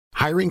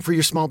Hiring for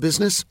your small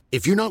business?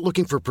 If you're not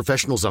looking for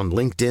professionals on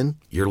LinkedIn,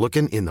 you're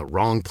looking in the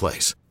wrong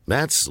place.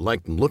 That's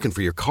like looking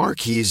for your car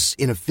keys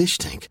in a fish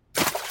tank.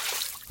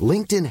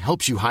 LinkedIn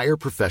helps you hire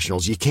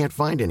professionals you can't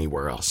find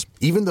anywhere else,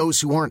 even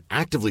those who aren't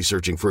actively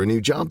searching for a new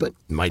job but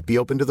might be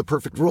open to the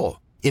perfect role.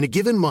 In a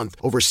given month,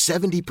 over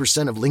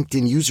 70% of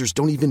LinkedIn users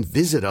don't even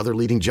visit other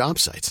leading job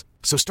sites.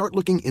 So start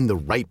looking in the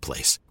right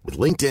place. With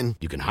LinkedIn,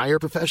 you can hire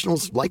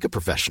professionals like a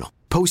professional.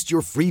 Post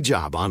your free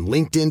job on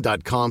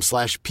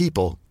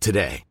linkedin.com/people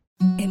today.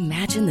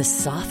 Imagine the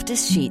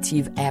softest sheets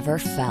you've ever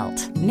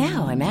felt.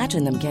 Now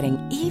imagine them getting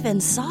even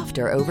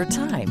softer over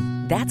time.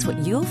 That's what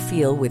you'll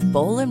feel with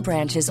Boll &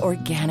 Branch's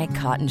organic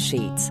cotton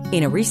sheets.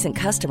 In a recent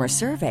customer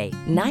survey,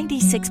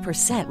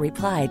 96%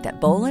 replied that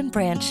Boll &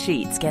 Branch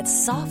sheets get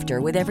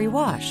softer with every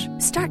wash.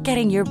 Start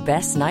getting your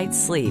best night's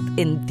sleep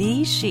in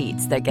these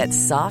sheets that get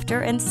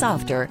softer and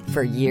softer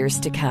for years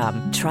to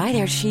come. Try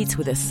their sheets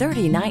with a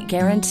 30-night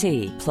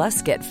guarantee.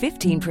 Plus, get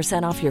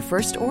 15% off your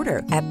first order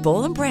at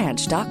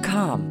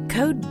bollandbranch.com.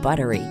 Code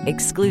BUTTERY.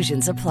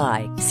 Exclusions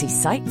apply. See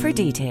site for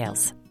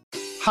details.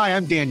 Hi,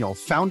 I'm Daniel,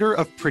 founder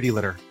of Pretty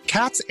Litter.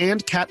 Cats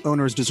and cat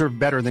owners deserve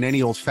better than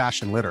any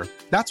old-fashioned litter.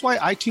 That's why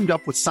I teamed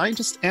up with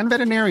scientists and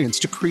veterinarians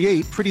to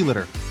create Pretty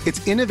Litter.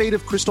 Its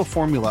innovative crystal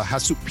formula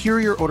has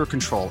superior odor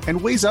control and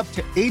weighs up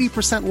to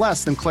 80%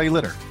 less than clay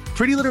litter.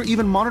 Pretty Litter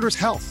even monitors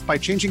health by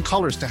changing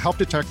colors to help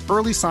detect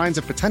early signs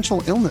of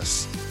potential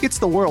illness. It's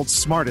the world's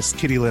smartest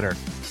kitty litter.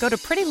 Go to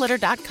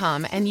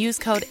prettylitter.com and use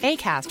code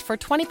ACAST for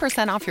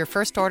 20% off your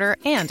first order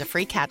and a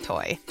free cat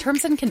toy.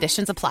 Terms and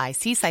conditions apply.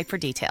 See site for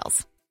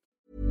details.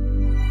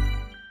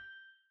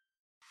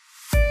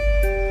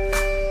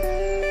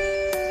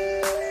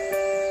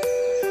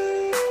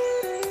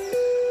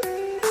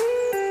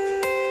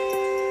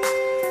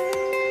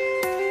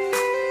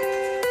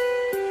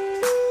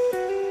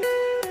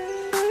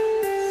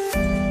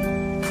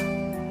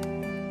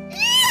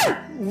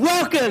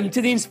 Welcome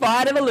to the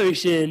Inspired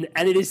Evolution,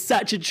 and it is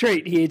such a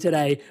treat here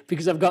today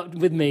because I've got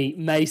with me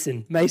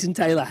Mason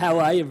Taylor. How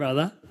are you,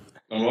 brother?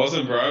 I'm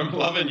awesome, bro. I'm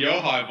loving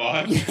your high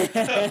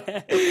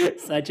vibes.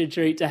 Such a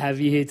treat to have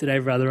you here today,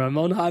 brother. I'm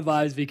on high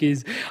vibes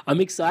because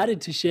I'm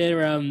excited to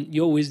share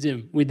your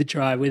wisdom with the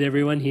tribe, with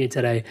everyone here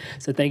today.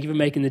 So thank you for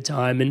making the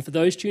time. And for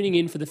those tuning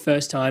in for the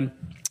first time,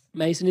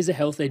 Mason is a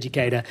health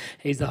educator.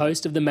 He's the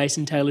host of the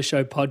Mason Taylor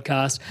Show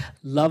podcast.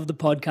 Love the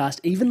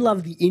podcast. Even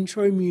love the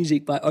intro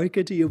music by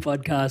Oka to your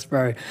podcast,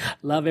 bro.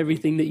 Love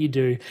everything that you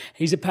do.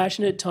 He's a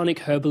passionate tonic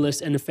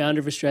herbalist and the founder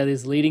of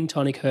Australia's leading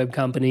tonic herb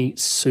company,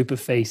 Super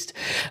Feast.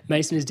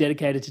 Mason is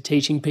dedicated to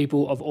teaching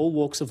people of all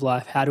walks of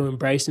life how to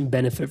embrace and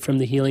benefit from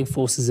the healing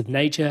forces of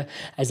nature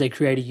as they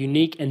create a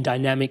unique and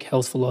dynamic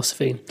health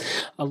philosophy.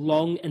 A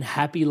long and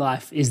happy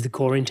life is the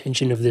core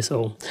intention of this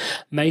all.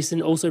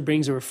 Mason also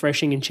brings a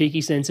refreshing and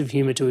cheeky sense of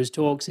humor to his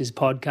talks, his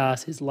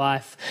podcast, his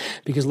life,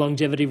 because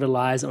longevity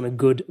relies on a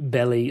good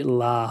belly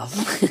laugh.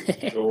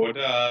 Sure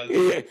does.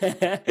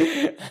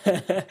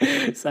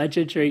 Such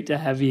a treat to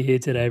have you here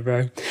today,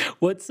 bro.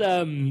 I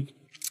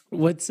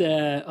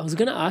was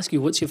going to ask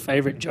you, what's your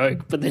favorite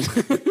joke? But then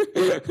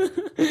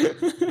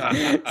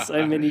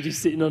so many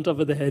just sitting on top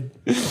of the head.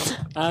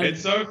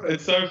 It's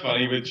so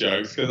funny with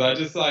jokes because I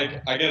just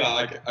I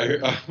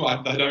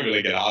don't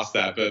really get asked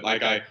that, but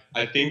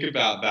I think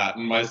about that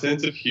and my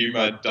sense of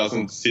humor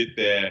doesn't sit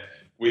there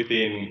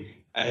within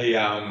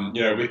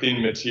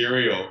within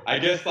material. I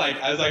guess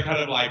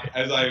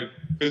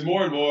because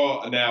more and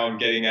more now I'm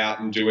getting out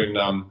and doing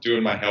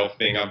my health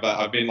thing.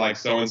 I've been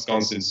so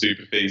ensconced in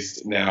Super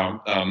Feast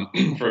now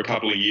for a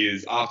couple of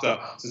years.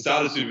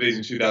 Started Super Feast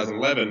in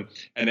 2011,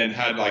 and then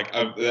had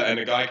and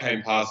a guy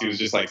came past. He was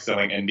just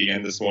selling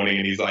NBN this morning,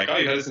 and he's like, "Oh,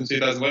 you had this in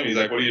 2011." He's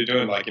like, "What are you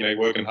doing?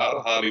 Working hard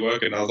or hardly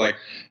working?" And I was like,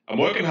 "I'm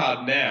working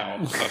hard now.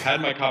 I've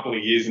had my couple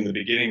of years in the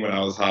beginning when I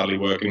was hardly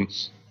working."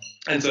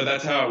 And so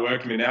that's how I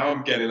work. I mean, now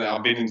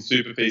I've been in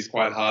Super Feast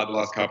quite hard the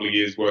last couple of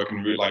years, working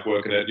at,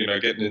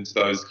 getting into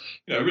those,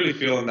 really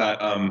feeling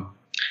that,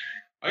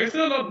 I guess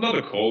not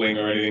a calling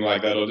or anything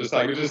like that, or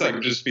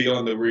just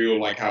feeling the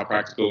real, how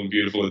practical and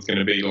beautiful it's going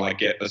to be to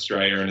get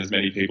Australia and as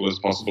many people as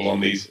possible on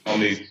these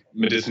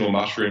medicinal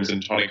mushrooms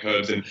and tonic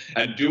herbs and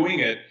doing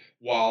it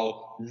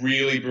while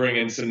really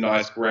bringing some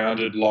nice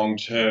grounded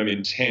long-term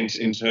intent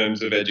in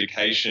terms of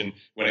education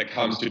when it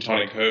comes to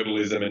tonic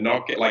herbalism, and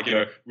not get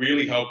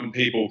really helping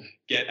people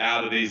get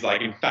out of these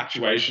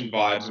infatuation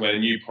vibes when a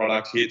new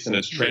product hits and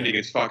it's trending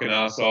its fucking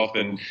ass off,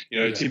 and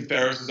Tim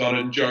Ferriss is on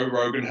it and Joe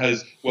Rogan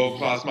has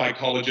world-class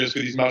mycologist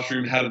with his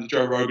mushroom hat at the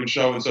Joe Rogan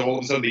show, and so all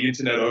of a sudden the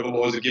internet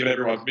overlords have given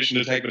everyone permission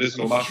to take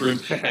medicinal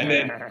mushrooms, and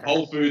then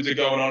Whole Foods are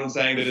going on and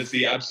saying that it's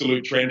the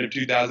absolute trend of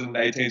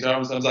 2018. So I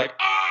was like,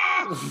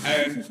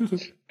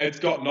 it's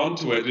gotten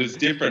onto it. It's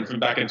different from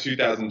back in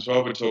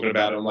 2012. We're talking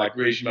about on like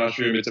reishi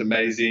mushroom. It's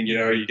amazing. You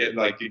know, you get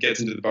like, it gets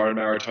into the bone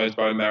marrow, tones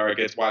bone marrow,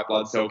 gets white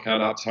blood cell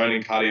count up,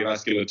 toning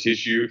cardiovascular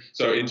tissue.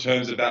 So in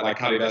terms of that, like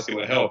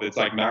cardiovascular health, it's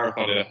like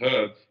marathon in a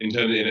herb. In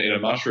terms in a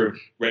mushroom,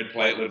 red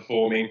platelet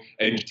forming,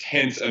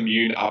 intense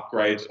immune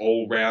upgrades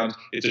all round.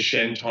 It's a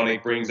Shen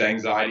tonic, brings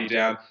anxiety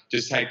down.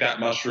 Just take that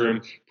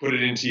mushroom, put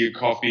it into your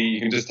coffee. You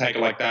can just take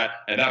it like that.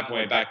 At that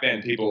point back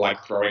then, people were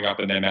like throwing up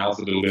in their mouths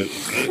a little bit.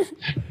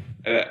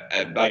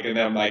 And then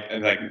I'm like,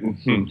 no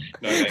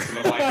thanks.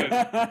 And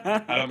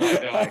I'm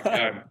like, they're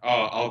like,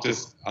 I'll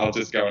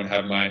just go and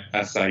have my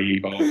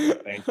acai bowl.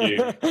 Thank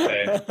you.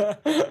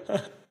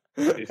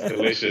 It's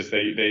delicious.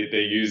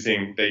 They're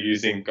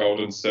using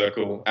Golden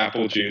Circle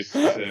apple juice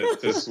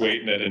to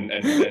sweeten it,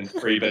 and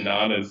free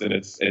bananas, and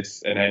it's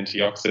an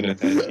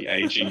antioxidant,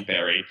 anti-aging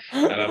berry.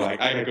 And I'm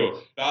like, okay,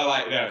 cool.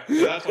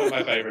 So that's one of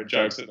my favorite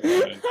jokes at the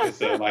moment.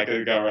 Is like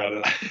I go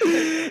around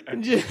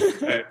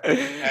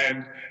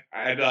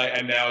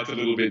and now it's a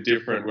little bit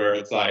different, where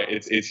it's like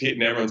it's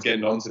hitting, everyone's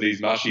getting onto these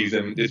mushies,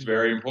 and it's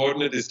very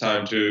important at this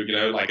time to, you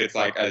know, like it's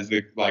like as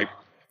the like.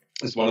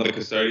 As one of the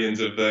custodians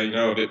of the, you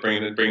know, of it,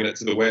 bringing it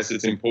to the West,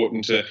 it's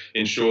important to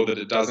ensure that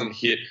it doesn't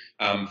hit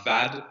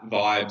fad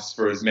vibes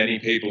for as many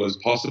people as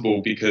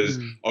possible, because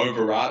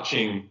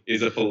overarching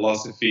is a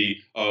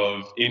philosophy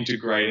of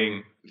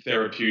integrating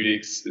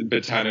therapeutics,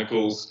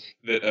 botanicals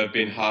that have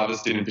been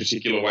harvested in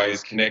particular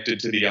ways, connected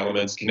to the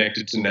elements,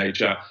 connected to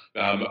nature.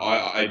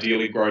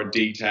 Ideally grow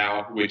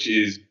D-Tao, which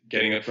is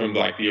getting it from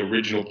like the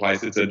original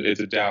place. It's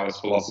a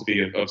Taoist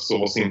philosophy of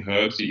sourcing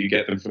herbs, that you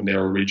get them from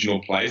their original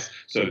place.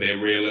 So they're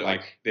really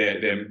like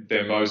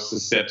they're most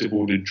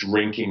susceptible to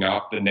drinking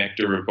up the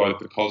nectar of both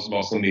the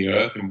cosmos and the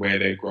earth and where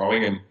they're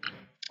growing. And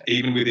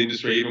even with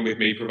industry, even with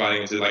me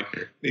providing it to like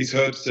these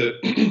herbs to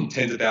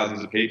tens of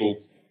thousands of people,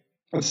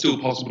 it's still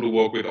possible to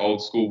work with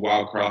old school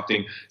wild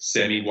crafting,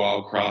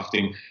 semi-wild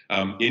crafting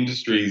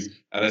industries.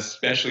 And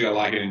especially I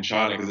like it in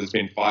China because it's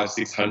been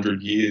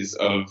 500-600 years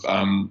of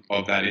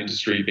that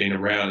industry being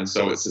around. And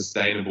so it's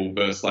sustainable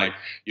versus like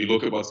you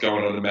look at what's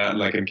going on in the mountain,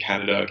 like in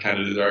Canada, I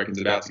reckon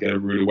is about to get a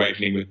rude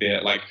awakening with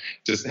their, like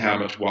just how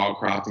much wild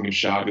crafting of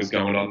chaga is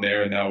going on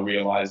there. And they'll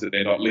realize that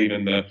they're not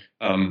leaving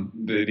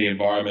the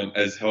environment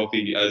as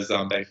healthy as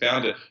they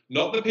found it.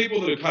 Not the people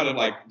that are kind of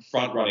like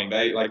front running.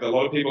 They like a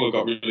lot of people have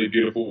got really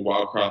beautiful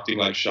wild crafting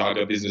like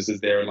chaga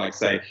businesses there, and like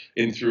say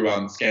in through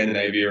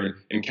Scandinavia and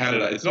in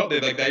Canada. It's not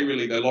that like they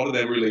really, a lot of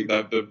them really,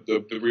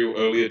 the real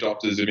early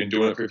adopters have been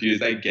doing it for a few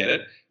years. They get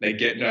it. They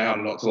know how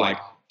not to like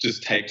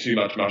just take too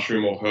much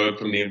mushroom or herb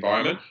from the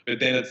environment. But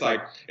then it's like,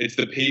 it's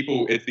the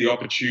people, it's the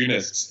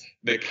opportunists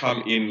that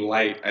come in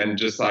late and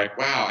just like,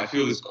 wow, I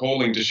feel this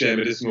calling to share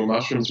medicinal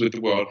mushrooms with the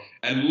world.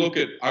 And look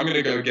at, I'm going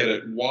to go get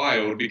it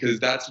wild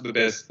because that's the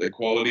best, the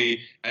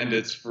quality, and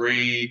it's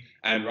free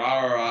and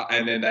rah.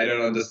 And then they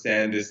don't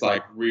understand this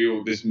like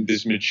real, this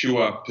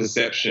mature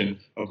perception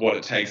of what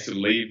it takes to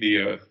leave the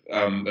earth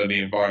and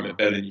the environment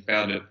better than you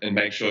found it, and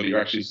make sure that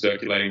you're actually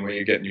circulating where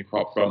you're getting your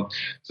crop from.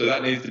 So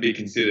that needs to be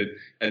considered.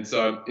 And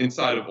so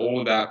inside of all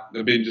of that,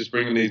 I've been just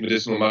bringing these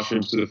medicinal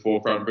mushrooms to the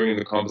forefront, bringing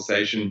the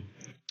conversation,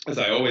 as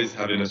I always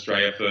have in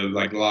Australia for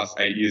like the last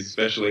 8 years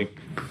especially,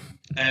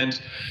 and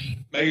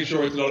making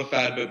sure it's not a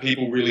fad, but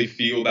people really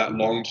feel that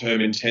long-term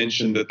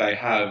intention that they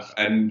have,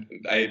 and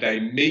they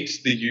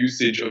meet the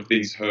usage of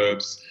these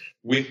herbs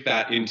with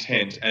that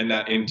intent, and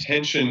that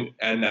intention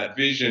and that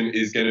vision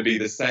is going to be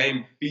the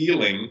same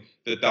feeling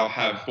that they'll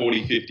have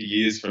 40, 50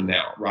 years from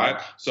now, right?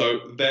 So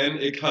then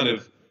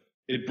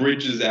it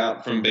bridges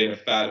out from being a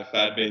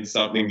fad being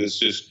something that's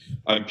just,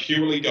 I'm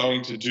purely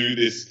going to do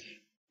this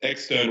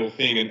external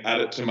thing and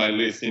add it to my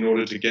list in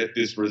order to get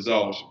this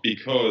result,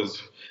 because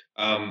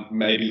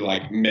maybe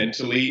like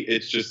mentally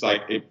it's just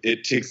like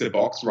it ticks a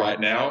box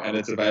right now and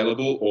it's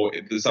available, or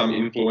some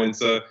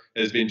influencer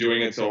has been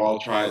doing it, so I'll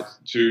try it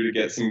too to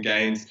get some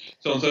gains,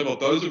 so on and so forth.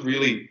 Those are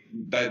really,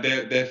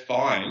 they're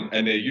fine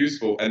and they're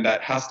useful, and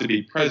that has to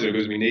be present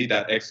because we need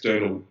that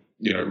external,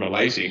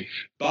 relating.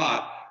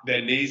 But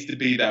there needs to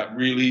be that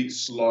really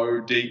slow,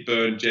 deep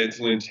burn,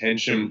 gentle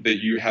intention that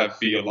you have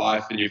for your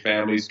life and your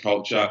family's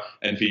culture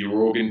and for your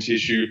organ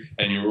tissue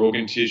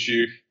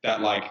that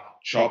like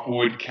chop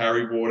wood,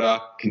 carry water,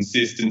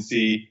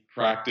 consistency,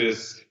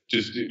 practice,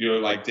 just,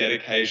 like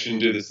dedication,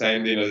 do the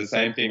same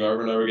thing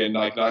over and over again,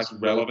 like nice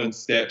relevant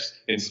steps,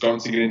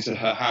 ensconcing it into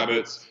her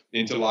habits,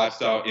 into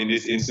lifestyle. In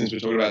this instance, we're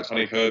talking about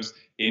tonic herbs,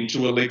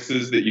 into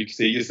elixirs that you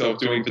see yourself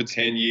doing for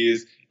 10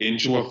 years,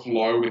 into a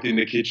flow within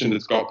the kitchen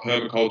that's got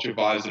permaculture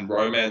vibes and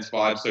romance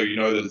vibes, so you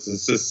know that it's a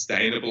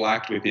sustainable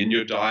act within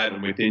your diet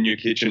and within your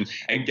kitchen,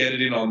 and get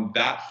it in on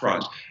that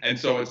front. And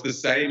so it's the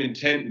same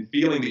intent and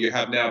feeling that you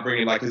have now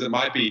bringing, like, because it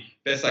might be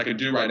best I could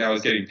do right now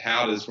is getting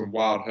powders from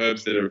wild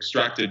herbs that are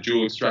extracted,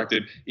 dual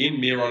extracted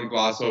in Miron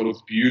glass, so it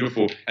looks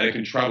beautiful and it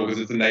can travel because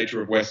it's the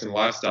nature of Western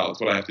lifestyle. It's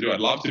what I have to do. I'd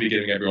love to be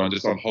giving everyone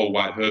just on whole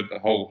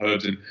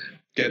herbs and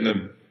getting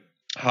them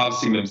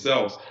harvesting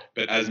themselves.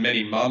 But as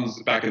many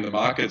mums back in the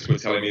markets were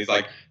telling me, is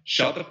like,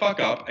 shut the fuck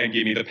up and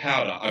give me the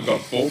powder. I've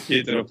got 4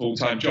 kids and a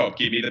full-time job.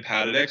 Give me the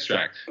powdered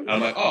extract. And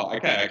I'm like, oh,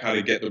 okay, I kind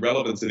of get the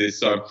relevance of this.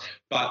 So,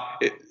 but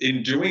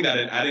in doing that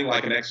and adding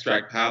like an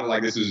extract powder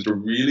like this is a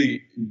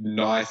really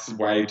nice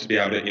way to be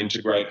able to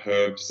integrate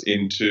herbs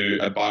into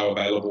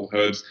bioavailable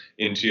herbs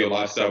into your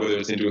lifestyle, whether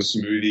it's into a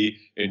smoothie,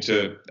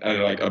 into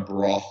like a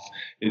broth,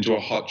 into a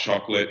hot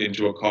chocolate,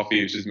 into a coffee.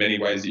 There's just many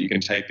ways that you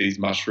can take these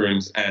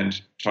mushrooms and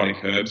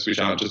tonic herbs, which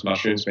aren't just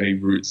mushrooms, many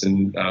roots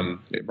and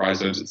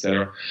rhizomes,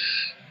 etc.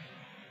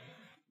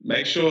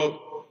 Make sure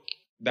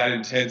that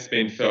intent's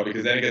being felt,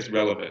 because then it gets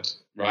relevant,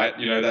 right?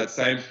 You know, that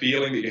same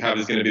feeling that you have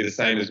is going to be the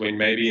same as when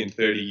maybe in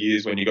 30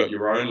 years when you got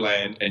your own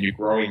land and you're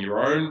growing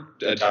your own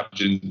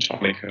adaptogens and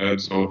tonic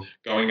herbs, or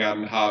going out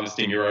and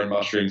harvesting your own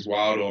mushrooms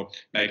wild, or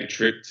make a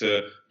trip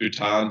to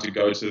Bhutan to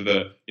go to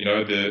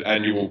the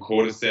annual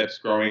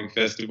cordyceps growing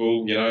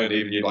festival, and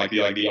even you're like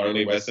the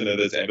only Westerner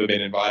that's ever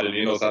been invited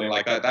in or something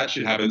like that. That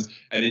shit happens.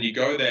 And then you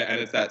go there and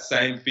it's that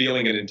same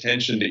feeling and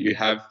intention that you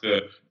have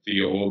for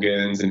your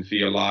organs and for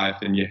your life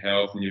and your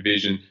health and your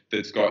vision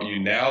that's got you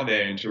now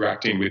there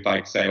interacting with,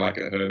 like, say, like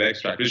a herb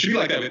extract. It should be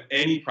like that with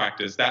any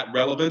practice. That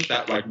relevance,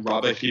 that like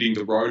rubber hitting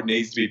the road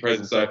needs to be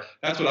present. So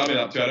that's what I've been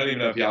up to. I don't even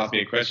know if you asked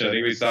me a question. I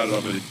think we started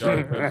off with a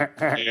joke.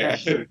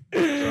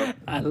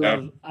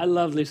 I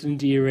love listening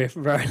to your riff,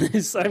 bro.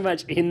 There's so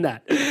much in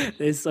that.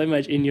 There's so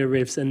much in your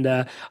riffs, and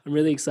I'm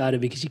really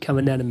excited because you're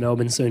coming down to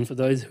Melbourne soon. For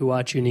those who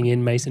are tuning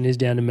in, Mason is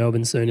down to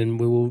Melbourne soon, and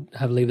we will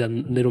leave that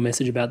little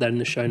message about that in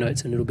the show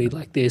notes, and it'll be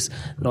like this,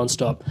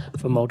 non-stop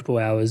for multiple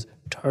hours.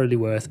 Totally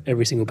worth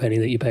every single penny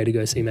that you pay to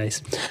go see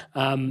Mace.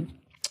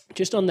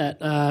 Just on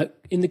that,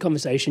 in the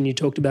conversation, you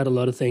talked about a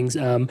lot of things.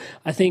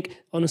 I think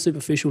on a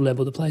superficial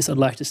level, the place I'd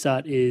like to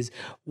start is,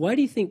 why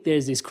do you think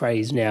there's this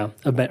craze now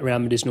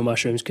around medicinal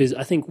mushrooms? Because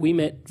I think we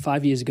met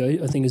 5 years ago,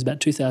 I think it was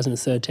about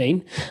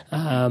 2013,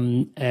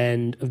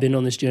 and I've been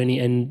on this journey,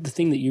 and the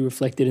thing that you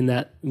reflected in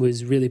that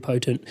was really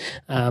potent.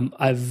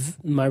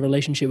 My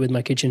relationship with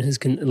my kitchen has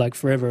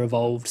forever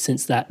evolved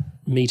since that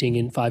meeting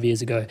in 5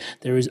 years ago.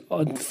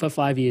 For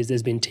 5 years,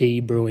 there's been tea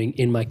brewing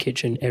in my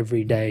kitchen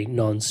every day,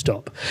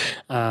 non-stop.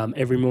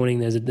 Every morning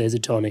there's a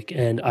tonic,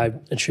 and I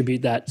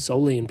attribute that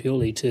solely and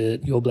purely to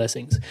your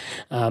blessings.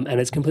 And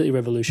it's completely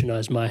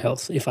revolutionized my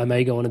health. If I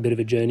may go on a bit of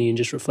a journey and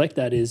just reflect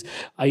that, is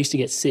I used to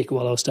get sick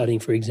while I was studying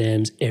for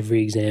exams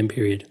every exam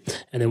period.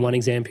 And then one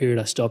exam period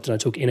I stopped and I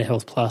took Inner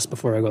Health Plus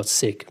before I got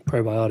sick,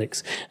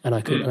 probiotics, and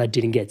I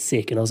didn't get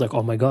sick. And I was like,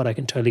 oh my God, I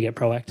can totally get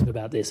proactive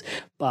about this.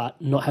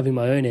 But not having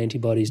my own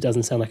antibodies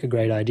doesn't sound like a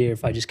great idea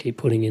if I just keep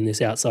putting in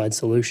this outside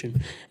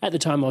solution. At the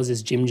time I was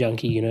this gym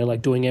junkie,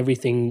 like doing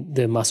everything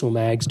the muscle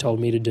mags told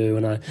me to do,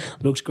 and I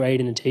looked great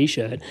in a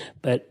t-shirt,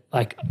 but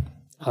like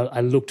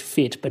I looked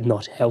fit but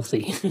not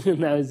healthy.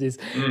 And that was this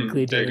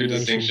clear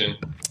distinction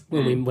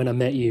when I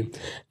met you.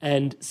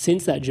 And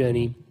since that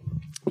journey,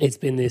 it's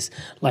been this,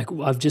 like,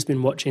 I've just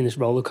been watching this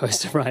roller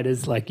coaster ride,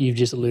 as like you've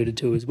just alluded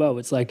to as well.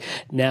 It's like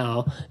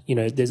now,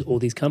 there's all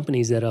these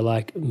companies that are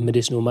like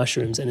medicinal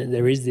mushrooms, and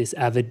there is this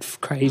avid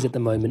craze at the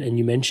moment. And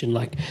you mentioned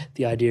like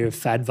the idea of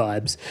fad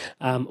vibes.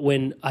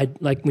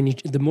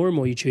 The more and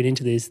more you tune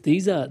into this,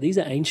 these are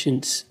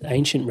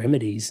ancient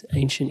remedies,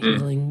 ancient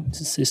healing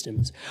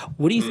systems.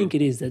 What do you think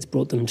it is that's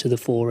brought them to the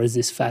fore as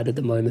this fad at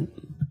the moment?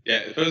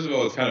 Yeah, first of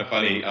all, it's kind of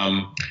funny.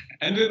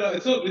 And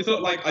it's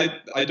not like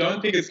I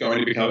don't think it's going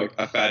to become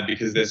a fad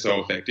because they're so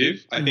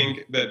effective. I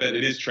think that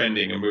it is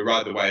trending, and we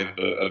ride the wave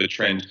of a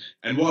trend.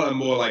 And what I'm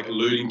more like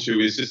alluding to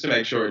is just to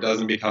make sure it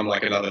doesn't become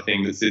like another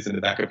thing that sits in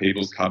the back of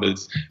people's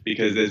cupboards,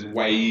 because there's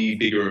way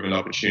bigger of an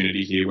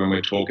opportunity here when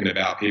we're talking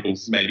about people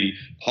maybe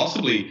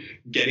possibly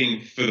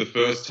getting for the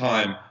first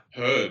time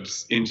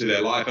herbs into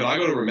their life. And I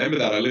got to remember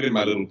that I live in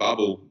my little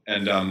bubble,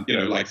 and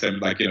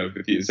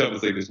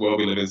obviously this world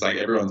we live in, it's like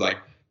everyone's like,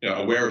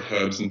 aware of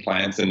herbs and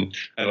plants and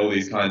all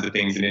these kinds of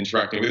things and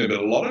interacting with them. But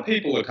a lot of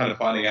people are kind of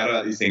finding out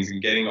about these things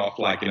and getting off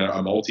like, a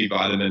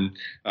multivitamin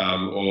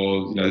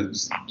or,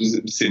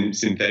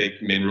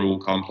 synthetic mineral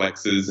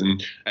complexes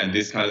and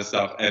this kind of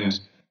stuff. And,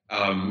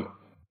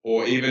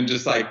 or even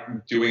just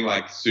like doing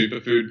like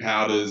superfood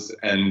powders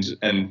and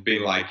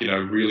being like,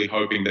 really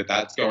hoping that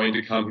that's going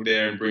to come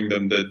there and bring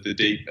them the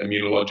deep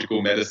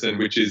immunological medicine,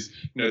 which is,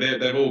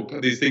 they've all,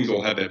 these things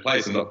all have their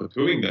place, and not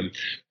poo-pooing them.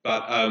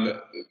 But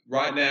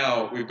right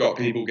now we've got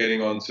people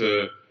getting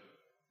onto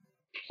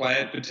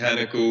plant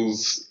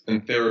botanicals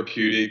and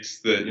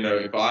therapeutics that,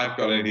 if I've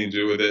got anything to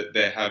do with it,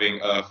 they're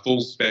having a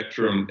full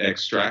spectrum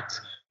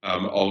extract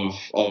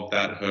of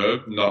that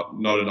herb, not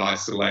an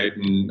isolate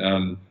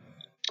and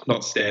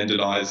not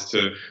standardized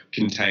to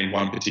contain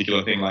one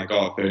particular thing, like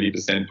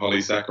 30%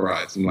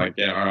 polysaccharides. I'm like,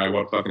 yeah, all right,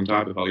 what fucking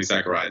type of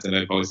polysaccharides? And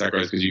then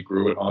polysaccharides because you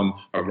grew it on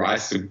a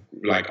rice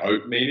like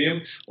oat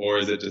medium, or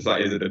is it just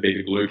like, is it the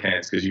beta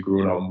glucans because you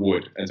grew it on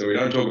wood? And so we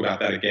don't talk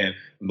about that again.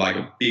 I'm like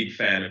a big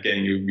fan of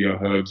getting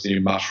your herbs and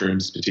your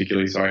mushrooms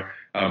particularly,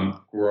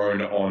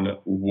 grown on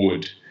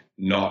wood,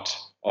 not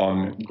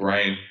on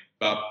grain.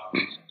 But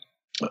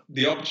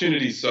the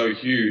opportunity is so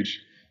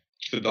huge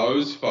for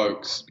those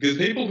folks, because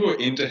people who are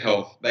into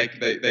health, they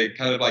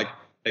kind of like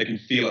they can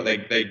feel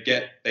it.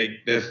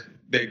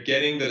 They're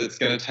getting that it's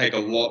going to take a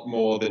lot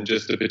more than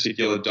just a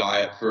particular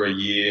diet for a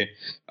year,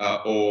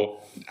 or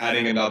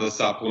adding another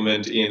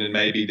supplement in, and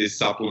maybe this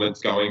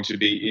supplement's going to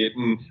be it.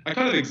 And I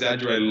kind of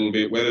exaggerate a little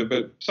bit,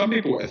 but some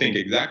people think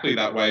exactly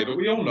that way. But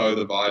we all know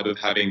the vibe of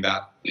having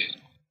that.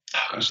 Oh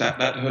gosh, that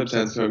herb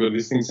sounds so good.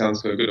 This thing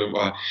sounds so good.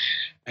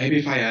 Maybe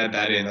if I add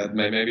that in,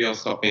 maybe I'll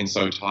stop being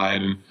so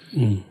tired.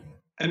 And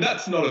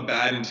that's not a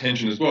bad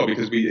intention as well,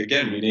 because we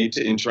need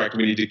to interact.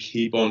 We need to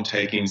keep on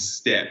taking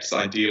steps.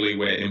 Ideally,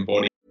 we're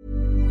embodying.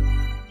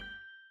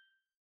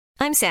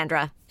 I'm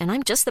Sandra, and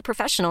I'm just the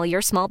professional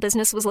your small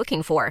business was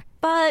looking for.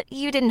 But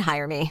you didn't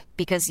hire me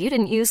because you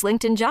didn't use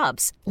LinkedIn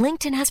Jobs.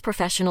 LinkedIn has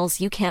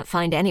professionals you can't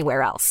find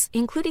anywhere else,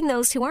 including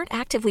those who aren't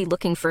actively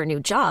looking for a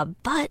new job,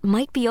 but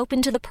might be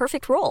open to the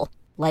perfect role,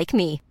 like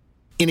me.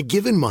 In a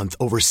given month,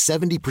 over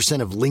 70%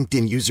 of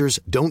LinkedIn users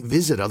don't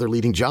visit other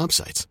leading job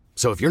sites.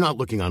 So if you're not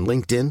looking on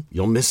LinkedIn,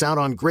 you'll miss out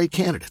on great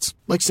candidates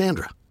like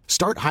Sandra.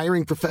 Start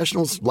hiring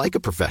professionals like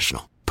a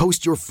professional.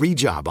 Post your free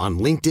job on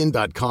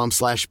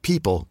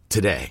linkedin.com/people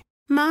today.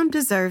 Mom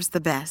deserves the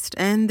best,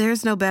 and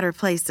there's no better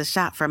place to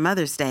shop for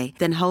Mother's Day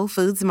than Whole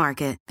Foods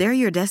Market. They're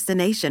your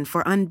destination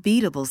for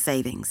unbeatable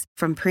savings,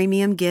 from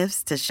premium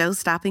gifts to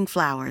show-stopping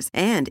flowers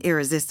and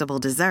irresistible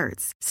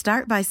desserts.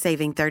 Start by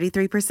saving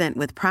 33%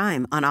 with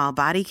Prime on all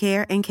body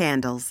care and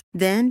candles.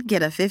 Then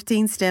get a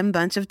 15-stem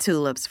bunch of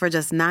tulips for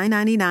just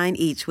 $9.99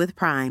 each with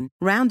Prime.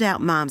 Round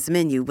out Mom's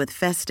menu with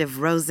festive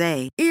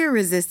rosé,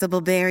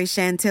 irresistible berry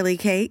chantilly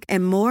cake,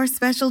 and more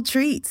special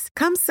treats.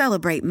 Come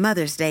celebrate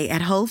Mother's Day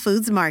at Whole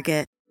Foods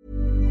Market.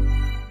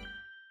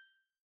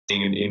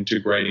 And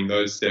integrating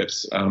those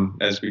steps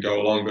as we go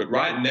along. But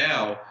right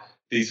now,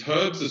 these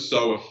herbs are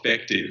so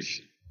effective,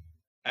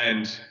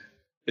 and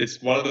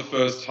it's one of the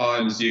first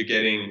times you're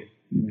getting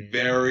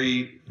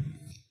very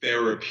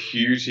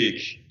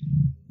therapeutic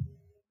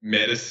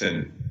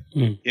medicine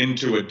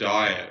into a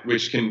diet,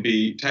 which can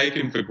be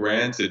taken for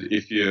granted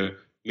if you're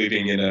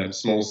living in a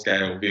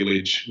small-scale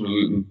village,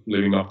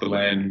 living off the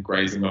land,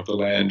 grazing off the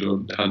land,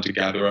 or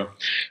hunter-gatherer.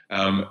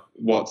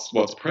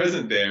 What's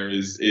present there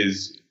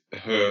is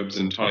herbs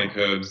and tonic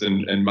herbs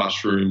and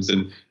mushrooms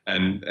and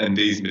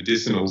these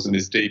medicinals and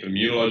this deep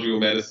immunological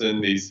medicine,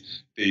 these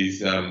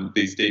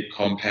deep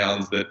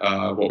compounds that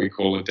are what we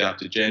call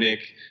adaptogenic,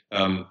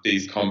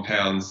 these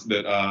compounds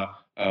that are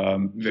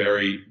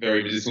very,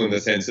 very medicinal in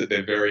the sense that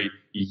they're very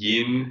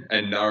yin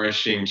and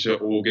nourishing to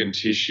organ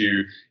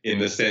tissue, in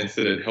the sense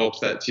that it helps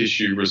that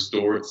tissue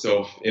restore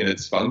itself in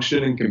its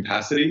function and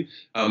capacity.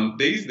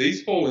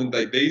 These fall in,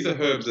 these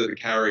are herbs that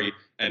carry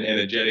an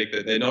energetic,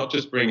 that they're not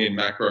just bringing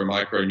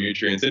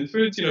micronutrients and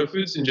foods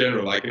in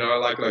general.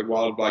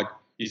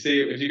 You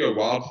see, if you go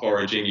wild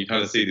foraging, you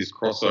kind of see this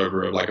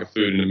crossover of like a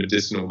food and a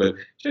medicinal. But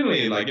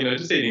generally,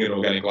 just eating an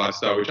organic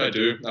lifestyle, which I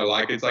do, I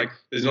like. It's like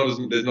you're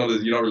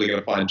not really going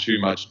to find too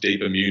much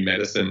deep immune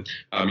medicine.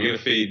 You're going to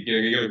feed,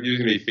 you're going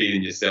to be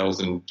feeding your cells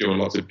and doing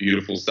lots of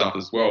beautiful stuff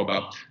as well.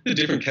 But there's a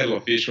different kettle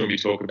of fish when we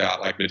talk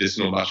about like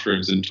medicinal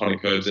mushrooms and tonic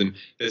herbs, and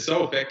they're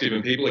so effective,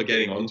 and people are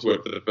getting onto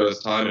it for the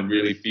first time and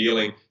really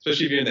feeling,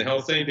 especially if you're in the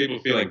health scene, people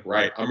are feeling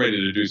great. I'm ready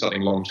to do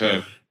something long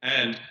term.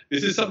 And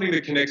this is something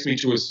that connects me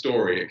to a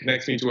story. It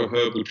connects me to a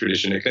herbal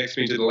tradition. It connects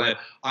me to the land.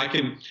 I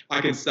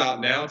can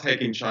start now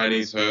taking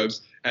Chinese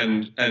herbs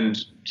and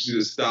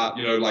just start,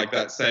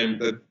 that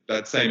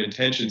same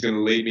intention is going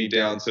to lead me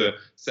down to,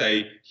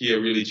 say, here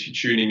really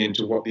tuning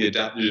into what the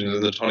adaptogens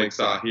and the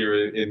tonics are here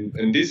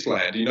in this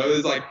land.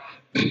 There's like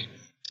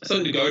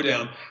something to go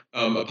down,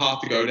 a path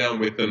to go down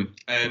with them.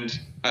 And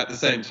at the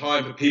same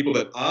time, for people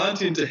that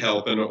aren't into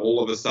health and are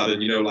all of a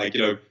sudden,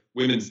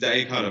 Women's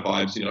Day kind of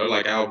vibes,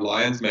 like our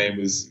Lion's Mane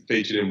was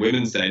featured in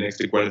Women's Day next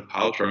to Gwyneth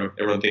Paltrow.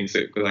 Everyone thinks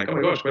that, like, oh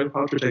my gosh, Gwyneth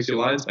Paltrow takes your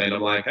Lion's Mane.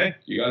 I'm like, hey,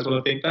 you guys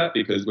want to think that?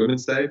 Because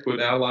Women's Day put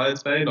our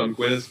Lion's Mane on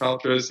Gwyneth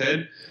Paltrow's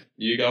head.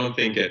 You go and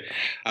think it.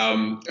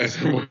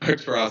 It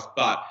worked for us.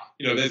 But,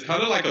 there's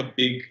kind of like a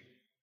big,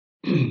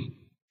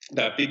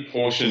 that big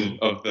portion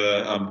of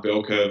the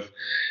bell curve,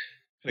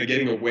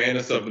 getting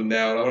awareness of them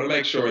now. And I want to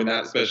make sure in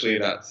that, especially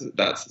in that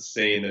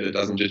scene, that it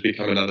doesn't just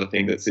become another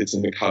thing that sits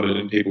in the cupboard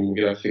and people,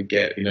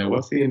 forget,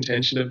 what's the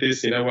intention of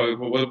this?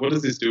 What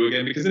does this do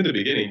again? Because in the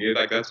beginning,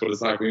 that's what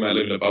it's like. We might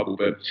live in a bubble,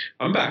 but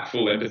I'm back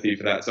full empathy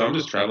for that. So I'm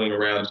just traveling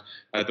around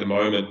at the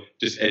moment,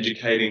 just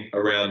educating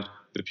around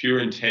the pure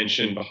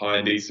intention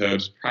behind these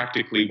herbs,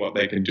 practically what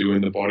they can do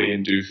in the body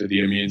and do for the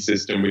immune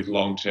system with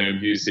long-term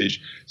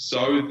usage,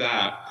 so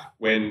that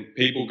when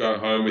people go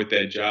home with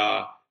their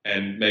jar,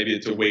 and maybe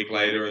it's a week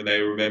later and they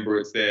remember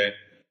it's there,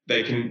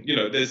 they can,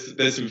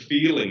 there's some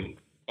feeling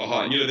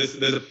behind,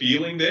 there's a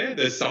feeling there,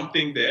 there's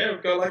something there.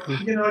 Go like, I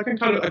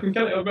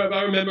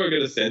remember, I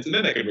get a sense, and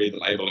then they can read the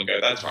label and go,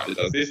 that's right, it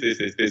does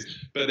this.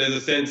 But there's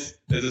a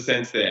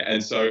sense there.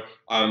 And so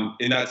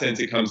in that sense,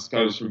 it comes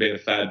from being a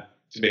fad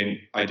to being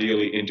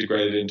ideally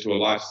integrated into a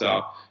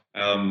lifestyle.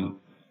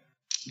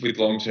 With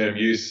long-term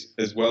use,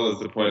 as well as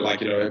the point, I've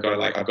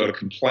got a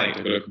complaint,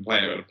 I've got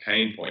a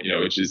pain point,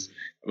 which is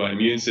my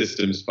immune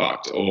system's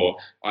fucked, or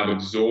I'm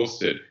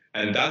exhausted.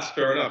 And that's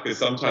fair enough, because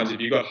sometimes if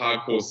you've got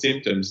hardcore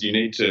symptoms, you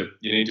need to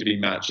be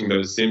matching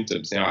those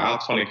symptoms. Now, our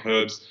tonic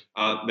herbs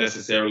aren't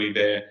necessarily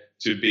there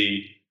to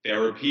be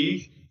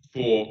therapy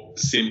for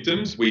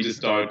symptoms. We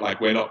just don't, like,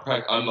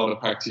 I'm not a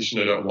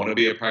practitioner, don't want to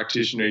be a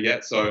practitioner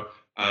yet. So,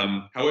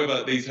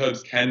 however, these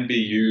herbs can be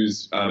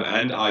used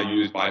and are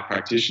used by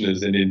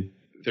practitioners and in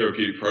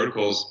therapeutic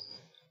protocols.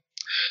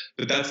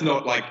 But that's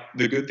not, like,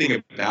 the good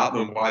thing about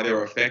them, why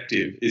they're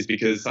effective, is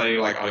because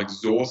saying, like, I'm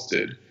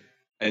exhausted,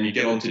 and you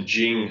get onto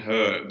Jing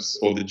herbs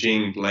or the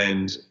Jing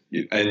blend,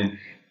 and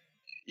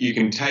you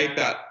can take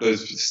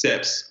those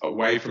steps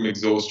away from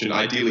exhaustion,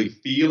 ideally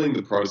feeling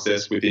the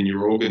process within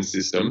your organ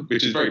system,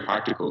 which is very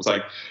practical. It's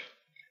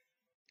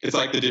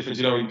like the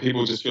difference, when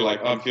people just feel like,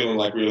 I'm feeling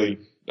really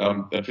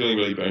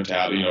burnt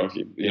out,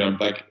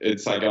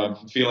 it's like I'm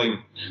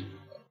feeling,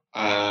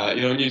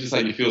 and you just,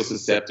 like, you feel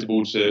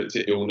susceptible to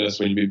illness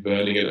when you've been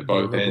burning it at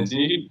both ends,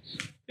 and you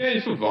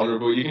feel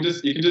vulnerable. You can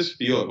just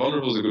feel it.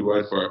 Vulnerable is a good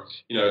word for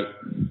it.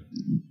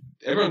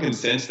 Everyone can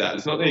sense that.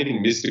 It's not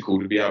anything mystical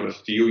to be able to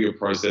feel your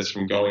process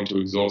from going to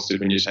exhausted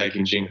when you're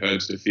taking Jing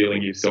herbs to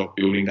feeling yourself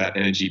building that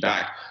energy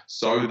back,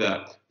 so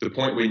that the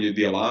point when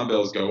the alarm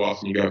bells go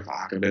off and you go,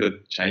 fuck, I better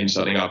change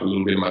something up a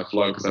little bit in my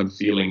flow because I'm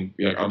feeling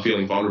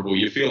vulnerable.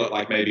 You feel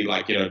it maybe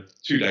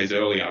 2 days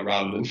earlier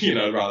rather than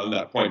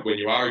that point when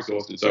you are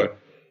exhausted. So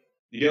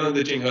you get on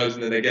the Jing herbs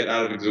and then they get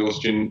out of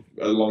exhaustion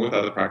along with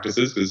other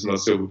practices, because it's not a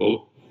silver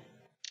bullet.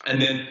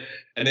 And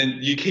then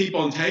you keep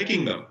on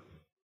taking them.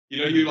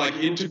 You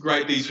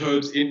integrate these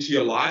herbs into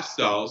your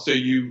lifestyle so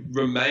you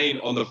remain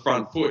on the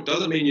front foot.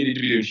 Doesn't mean you need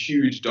to be doing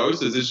huge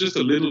doses. It's just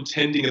a little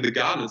tending of the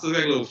garden. It's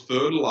like a little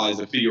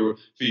fertilizer for your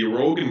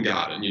organ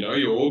garden,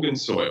 your organ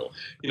soil.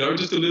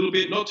 Just a little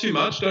bit, not too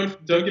much.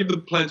 Don't give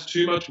the plants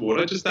too much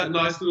water, just that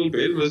nice little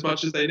bit, as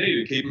much as they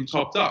need to keep them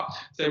topped up.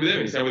 Same with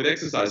everything, same with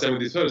exercise, same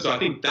with these herbs. So I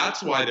think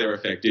that's why they're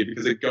effective,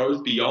 because it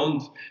goes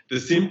beyond the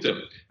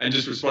symptom and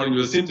just responding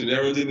to the symptom.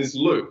 Everyone's in this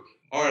loop.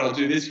 All right, I'll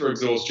do this for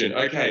exhaustion.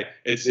 Okay,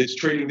 it's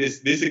treating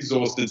this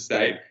exhausted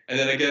state, and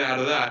then I get out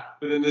of that,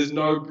 but then there's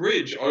no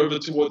bridge over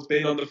towards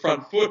being on the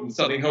front foot and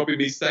something helping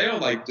me stay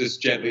on,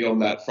 just gently on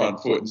that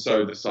front foot. And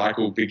so the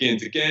cycle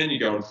begins again. You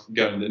go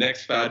to the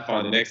next fad,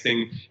 find the next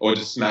thing, or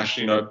just smash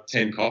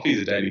 10 coffees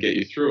a day to get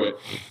you through it.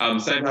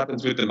 Same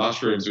happens with the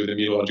mushrooms, with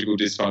immunological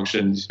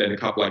dysfunction.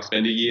 You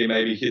spend a year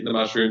maybe hitting the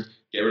mushrooms,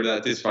 get rid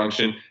of that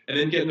dysfunction, and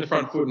then get in the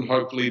front foot and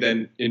hopefully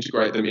then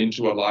integrate them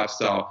into a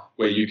lifestyle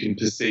where you can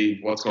perceive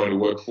what's going to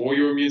work for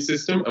your immune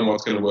system and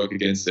what's going to work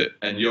against it.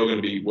 And you're going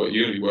to be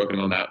working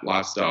on that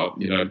lifestyle,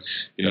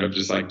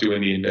 just like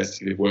doing the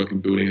investigative work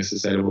and building a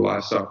sustainable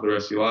lifestyle for the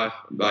rest of your life,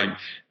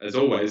 as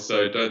always.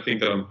 So don't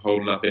think that I'm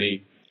holding up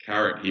any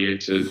carrot here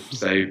to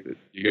say that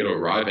you're going to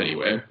arrive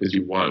anywhere, because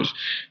you won't.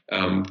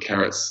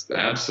 Carrot's the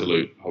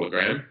absolute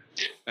hologram.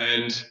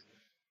 And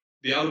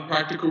the other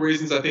practical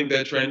reasons I think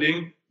they're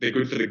trending, they're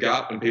good for the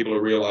gut, and people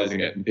are realizing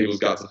it, and people's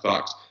guts are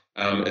fucked,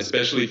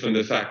 especially from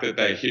the fact that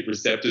they hit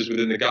receptors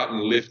within the gut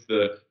and lift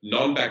the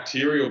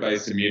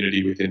non-bacterial-based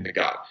immunity within the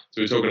gut.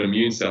 So we're talking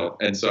immune cell,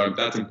 and so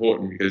that's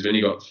important, because when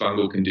you've got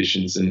fungal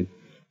conditions and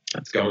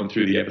it's going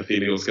through the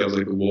epithelial cells,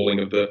 like the walling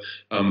of the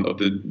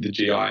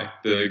GI,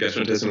 the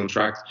gastrointestinal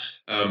tract,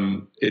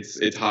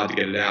 it's hard to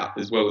get it out,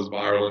 as well as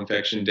viral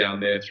infection down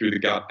there through the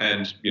gut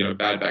and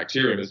bad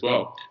bacterium as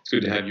well. It's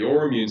good to have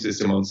your immune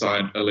system on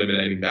side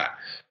eliminating that.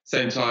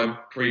 Same time,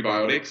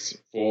 prebiotics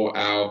for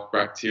our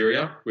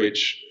bacteria,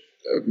 which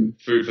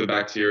food for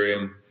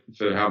bacterium,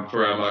 for our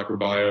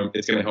microbiome,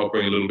 it's going to help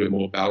bring a little bit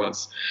more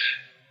balance.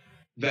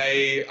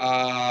 They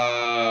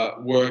are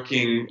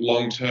working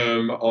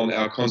long-term on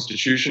our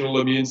constitutional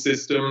immune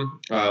system.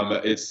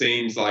 It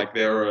seems like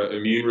there are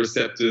immune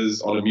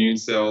receptors on immune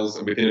cells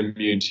and within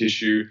immune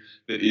tissue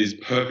that is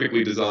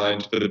perfectly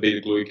designed for the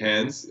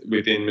beta-glucans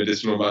within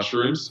medicinal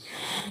mushrooms.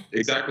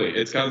 Exactly.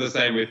 It's kind of the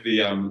same with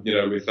the,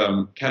 with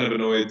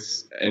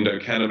cannabinoids,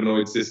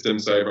 endocannabinoid system.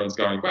 So everyone's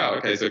going, wow,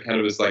 okay, so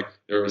cannabis, there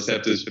are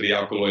receptors for the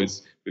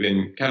alkaloids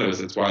within cannabis.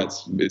 That's why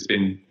it's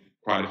been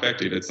quite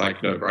effective. It's no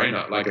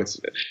brainer.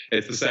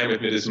 It's the same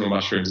with medicinal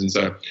mushrooms. And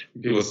so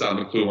people are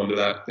starting to clue onto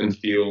that and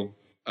feel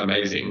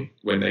amazing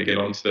when they get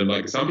onto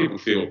them. Some people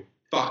feel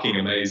fucking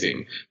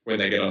amazing when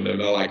they get on them.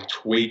 They're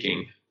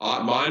tweaking.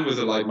 Mine was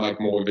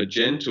more of a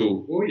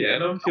gentle, oh yeah,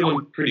 and I'm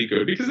feeling pretty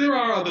good, because there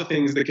are other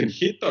things that can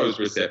hit those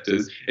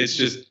receptors. It's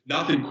just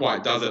nothing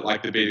quite does it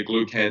like the beta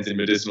glucans in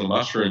medicinal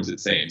mushrooms, it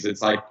seems.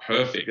 It's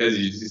perfect. As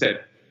you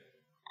said,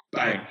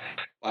 bang.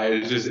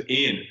 It's just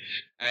in.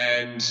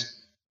 And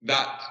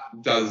that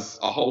does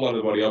a whole lot of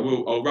the body.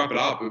 I'll wrap it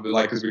up,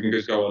 because we can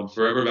just go on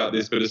forever about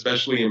this, but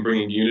especially in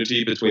bringing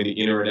unity between the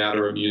inner and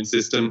outer immune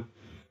system,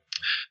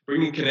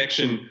 bringing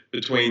connection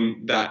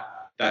between that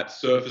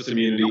surface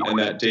immunity and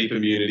that deep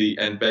immunity,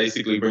 and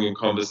basically bringing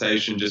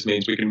conversation just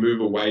means we can move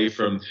away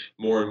from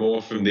more and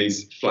more from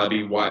these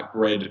flabby white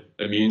bread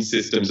immune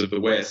systems of the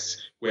West,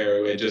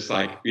 where we're just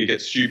we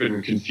get stupid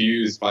and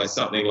confused by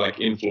something like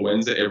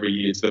influenza every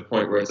year to the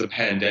point where it's a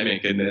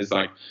pandemic, and there's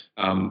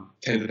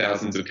tens of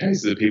thousands of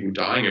cases of people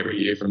dying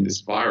every year from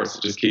this virus.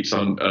 It just keeps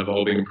on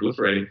evolving and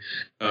proliferating.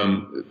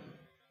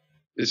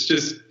 it's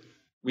just,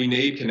 we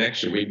need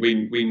connection. We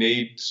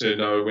need to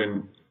know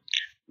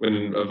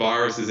when a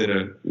virus is in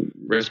a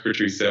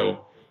respiratory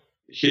cell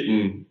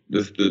hitting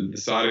the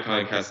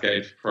cytokine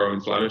cascade for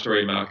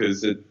pro-inflammatory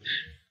markers,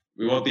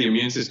 we want the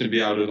immune system to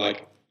be able to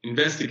like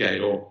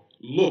investigate or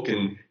look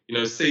and,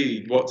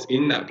 see what's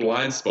in that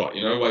blind spot,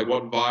 like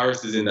what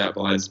virus is in that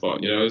blind spot,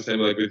 same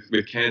like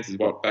with cancers,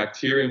 what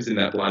bacterium's in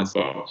that blind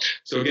spot.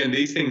 So again,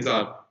 these things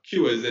aren't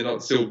cures, they're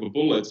not silver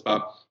bullets,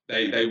 but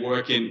they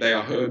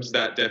are herbs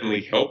that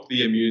definitely help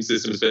the immune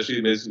system, especially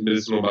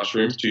medicinal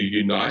mushrooms, to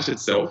unite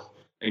itself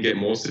and get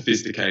more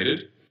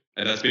sophisticated.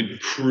 And that's been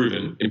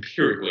proven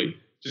empirically.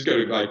 Just go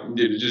to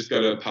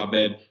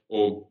PubMed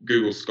or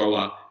Google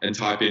Scholar and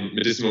type in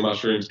medicinal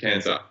mushrooms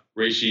cancer,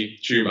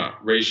 reishi tumor,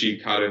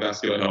 reishi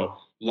cardiovascular health,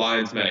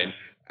 lion's mane,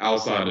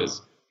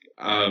 Alzheimer's,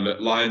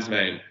 lion's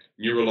mane,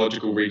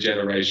 neurological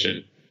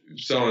regeneration,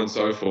 so on and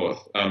so forth.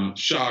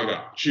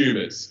 Chaga,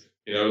 tumors,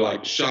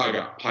 like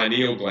chaga,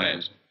 pineal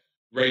gland,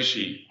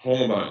 reishi,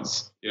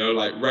 hormones,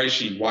 like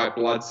reishi, white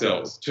blood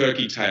cells,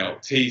 turkey tail,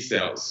 T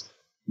cells,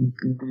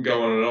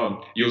 go on and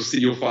on.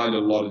 You'll find a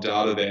lot of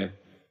data there,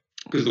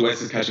 because the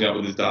West is catching up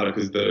with this data,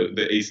 because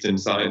the Eastern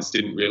science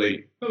didn't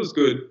really, it was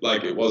good,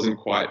 like it wasn't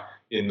quite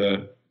in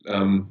the,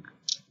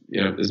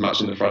 as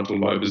much in the frontal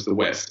lobe as the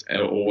West,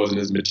 or wasn't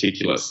as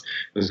meticulous.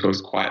 It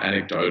was quite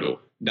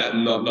anecdotal. That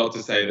not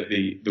to say that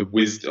the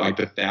wisdom, like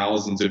the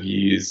thousands of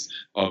years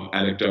of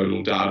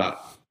anecdotal data,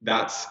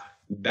 that's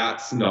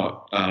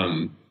not,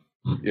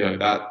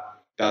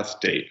 that's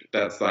deep.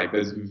 That's like,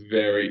 there's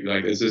very,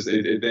 like, it's just,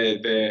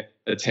 their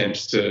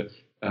attempts to,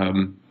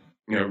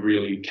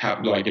 really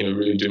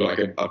really do like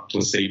a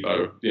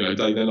placebo,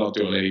 they're not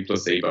doing any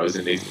placebos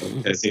in these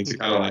testing to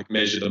kind of like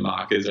measure the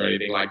markers or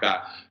anything like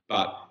that.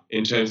 But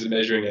in terms of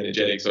measuring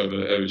energetics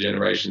over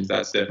generations,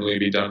 that's definitely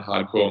been done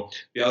hardcore.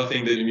 The other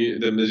thing that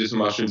the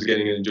medicinal mushrooms are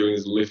getting in and doing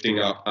is lifting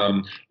up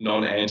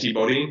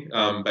non-antibody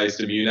based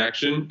immune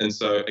action. And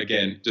so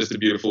again, just a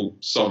beautiful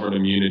sovereign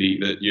immunity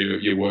that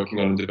you're working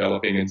on and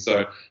developing. And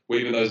so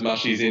weaving those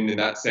mushies in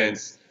that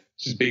sense,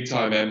 just big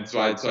time, man. That's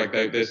why it's like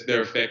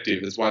they're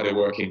effective. That's why they're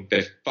working.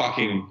 They're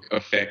fucking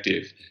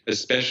effective,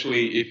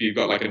 especially if you've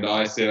got like a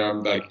nice,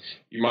 like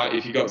you might,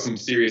 if you've got some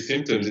serious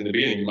symptoms in the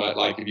beginning, you might,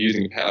 like if you're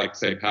using like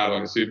say powder,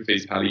 like a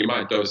superfeast powder, you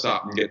might dose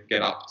up and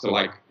get up to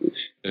like,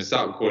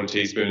 start with a quarter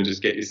teaspoon and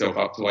just get yourself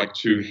up to like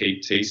 2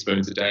 heaped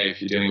teaspoons a day.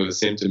 If you're dealing with a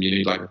symptom, you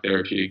need like a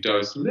therapeutic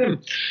dose. And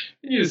then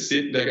you just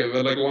sit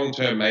like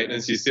long-term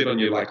maintenance. You sit on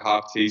your like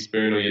half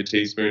teaspoon or your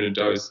teaspoon and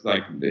dose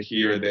like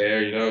here or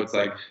there. It's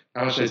like,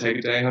 how much should I take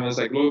a day? And I was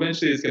like, well,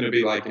 eventually it's going to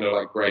be like,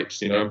 like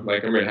grapes.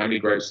 Like, how many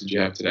grapes did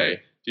you have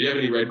today? Do you have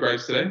any red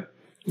grapes today?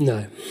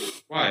 No.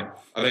 Why?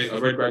 Are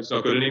red grapes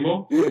not good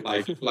anymore?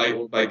 Like okay,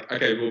 well, but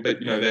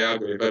they are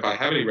good. But if I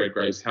have any red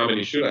grapes, how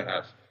many should I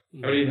have?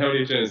 How many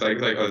it's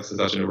like, oh, this is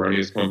such an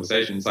erroneous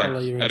conversation. It's like, follow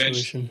your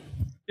intuition.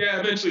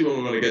 Eventually we're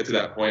going to get to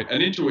that point.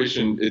 And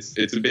intuition, it's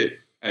a bit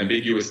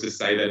ambiguous to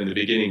say that in the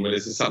beginning when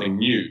this is something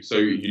new. So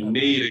you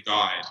need a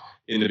guide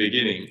in the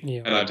beginning.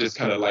 Yeah. And I've just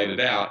kind of laid it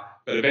out.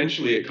 But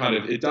eventually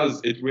it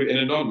does in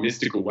a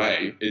non-mystical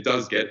way, it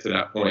does get to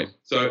that point.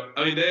 So,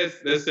 I mean,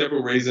 there's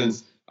several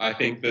reasons I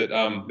think that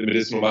the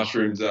medicinal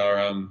mushrooms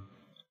are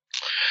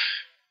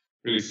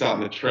really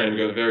starting the trend.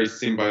 We've got a very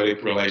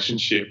symbiotic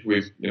relationship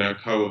with,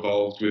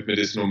 co-evolved with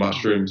medicinal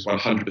mushrooms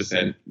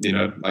 100%,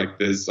 like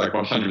there's like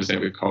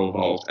 100% we've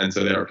co-evolved, and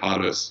so they're a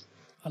part of us.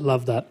 I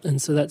love that.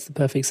 And so that's the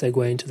perfect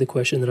segue into the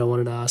question that I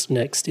wanted to ask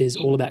next, is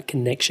all about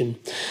connection.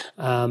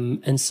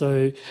 And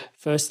so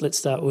first, let's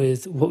start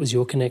with, what was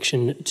your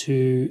connection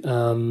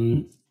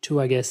to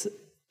I guess,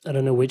 I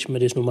don't know which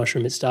medicinal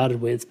mushroom it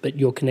started with, but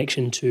your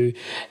connection to,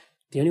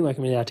 the only way I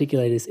can really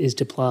articulate this is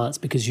to plants,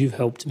 because you've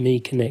helped me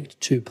connect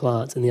to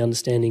plants and the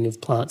understanding of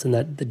plants and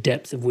that the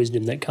depth of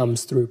wisdom that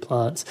comes through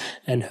plants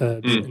and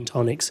herbs and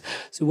tonics.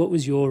 So what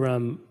was your,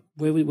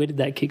 where did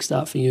that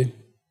kickstart for you?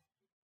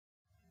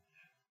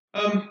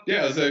 I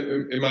was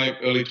in my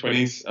early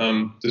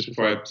 20s, just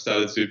before I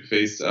started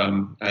Superfeast,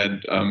 I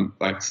had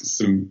like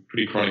some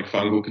pretty chronic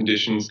fungal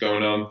conditions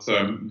going on, so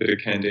a bit of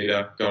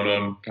candida going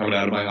on, coming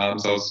out of my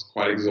arms. I was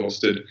quite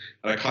exhausted,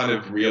 and I kind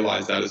of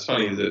realized that, as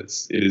funny as it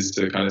is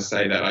to kind of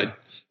say that,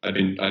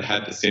 I'd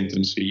had the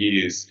symptoms for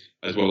years,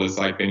 as well as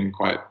like been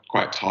quite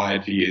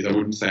tired for years. I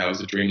wouldn't say I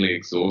was adrenally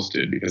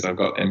exhausted, because I've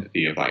got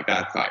empathy of like,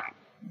 that's like,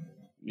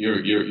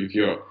 if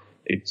you're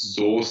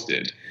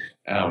exhausted,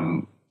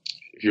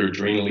 if you're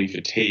adrenally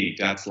fatigued,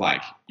 that's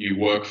like you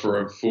work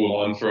for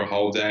a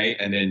whole day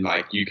and then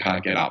like you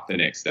can't get up the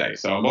next day.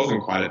 So I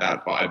wasn't quite at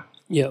that vibe.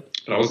 Yep.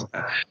 But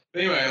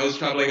anyway, I was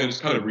traveling and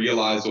just kind of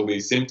realized all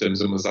these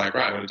symptoms and was like,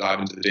 right, I'm going to dive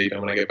into the deep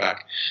when I get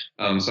back.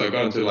 So I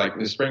got into like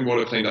the spring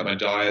water, cleaned up my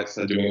diet,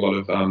 started doing a lot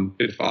of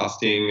bit of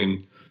fasting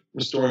and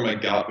restoring my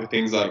gut with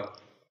things like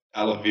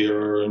aloe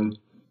vera and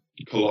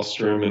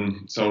colostrum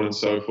and so on and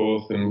so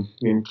forth, and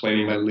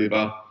cleaning my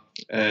liver.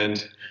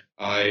 And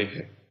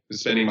I was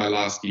spending my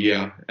last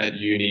year at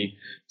uni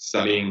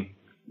studying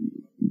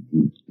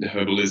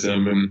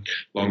herbalism and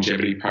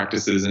longevity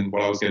practices and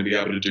what I was going to be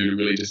able to do to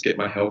really just get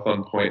my health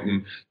on point.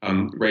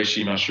 And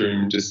reishi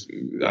mushroom just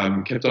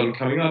kept on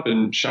coming up,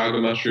 and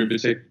chaga mushroom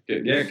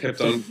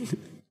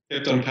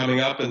kept on coming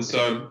up. And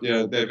so,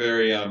 they're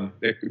very,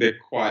 they're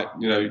quite,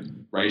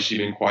 reishi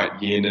being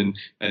quite yin and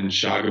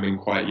chaga being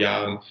quite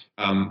yang.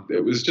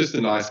 It was just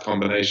a nice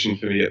combination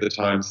for me at the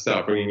time to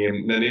start bringing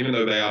in. And even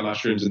though they are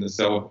mushrooms in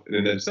themselves,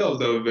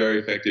 they were very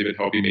effective at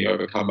helping me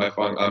overcome my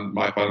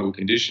fungal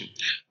condition.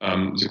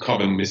 It's a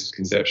common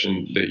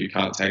misconception that you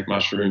can't take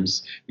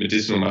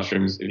medicinal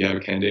mushrooms, if you have a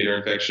candida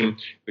infection.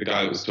 The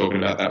guy that was talking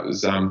about that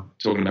was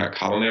talking about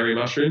culinary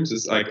mushrooms.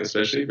 It's like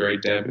especially very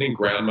dampening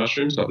ground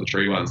mushrooms, not the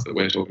tree ones that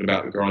we're talking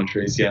about that grow on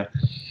trees here.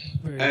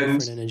 Very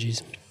different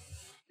energies.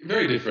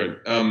 Very different.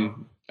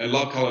 I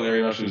love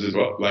culinary mushrooms as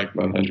well, like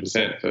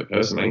 100%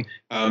 personally.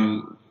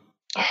 I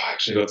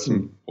actually got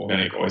some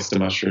organic oyster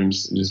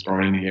mushrooms just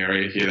growing in the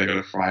area here. They got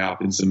to fry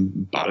up in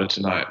some butter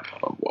tonight.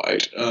 Can't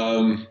wait.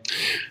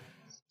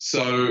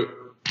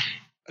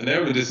 And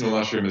they're a medicinal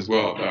mushroom as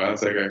well. But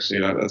that's like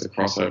actually that's a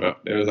crossover.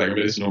 There was like a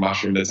medicinal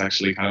mushroom that's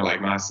actually kind of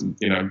like nice and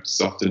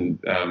soft and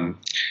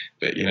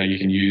that you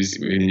can use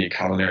within your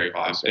culinary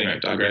vibes. Anyway,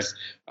 digress.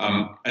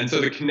 And so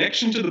the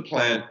connection to the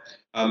plant.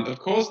 Of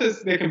course,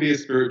 there can be a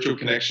spiritual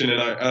connection,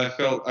 and I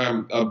felt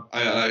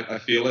I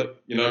feel it.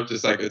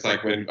 Just like it's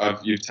like when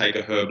you take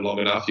a herb long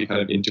enough, you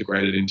kind of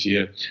integrate it into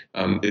your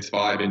its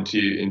vibe into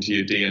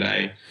your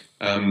DNA.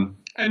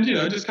 And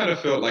just kind of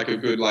felt like a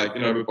good my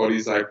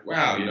body's like,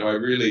 wow, I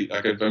really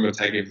like. I remember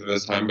taking it for the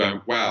first time,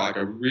 going, wow, like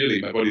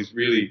my body's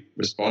really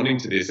responding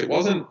to this. It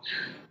wasn't.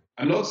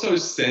 I'm not so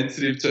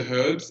sensitive to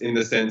herbs in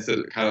the sense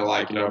that kind of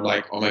like, I'm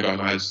like, oh my God,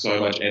 I have so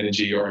much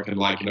energy, or I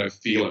can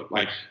feel it.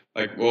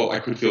 Well, I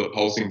could feel it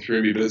pulsing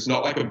through me, but it's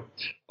not like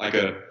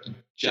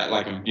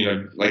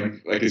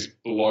this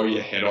blow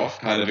your head off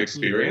kind of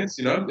experience,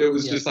 It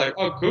was just like,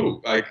 oh,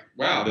 cool. Like,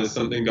 wow, there's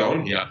something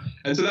going here.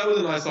 And so that was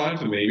a nice sign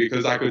for me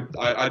because I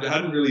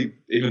hadn't really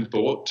even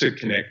thought to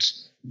connect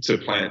to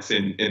plants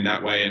in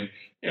that way. And,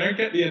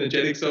 get the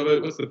energetics of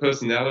it. What's the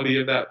personality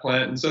of that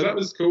plant? And so that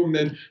was cool. And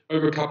then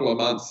over a couple of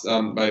months,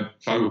 my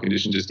fungal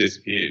condition just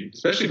disappeared,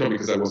 especially probably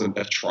because I wasn't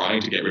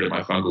trying to get rid of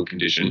my fungal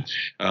condition.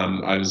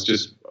 I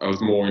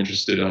was more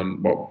interested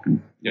in what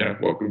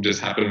would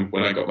just happen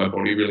when I got my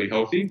body really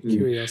healthy.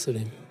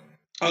 Curiosity.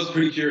 I was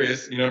pretty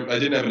curious, I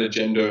didn't have an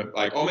agenda,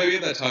 maybe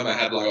at that time I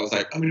had, I was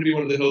like, I'm going to be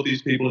one of the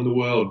healthiest people in the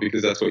world,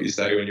 because that's what you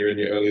say when you're in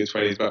your early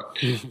 20s. But,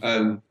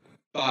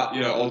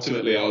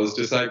 ultimately I was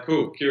just like,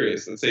 cool,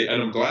 curious, let's see.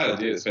 And I'm glad I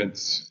did. I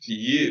spent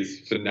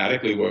years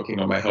fanatically working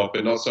on my health,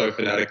 but not so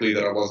fanatically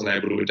that I wasn't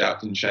able to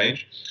adapt and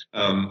change.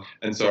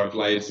 And so I've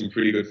laid some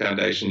pretty good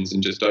foundations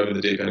and just over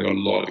the deep end, I got a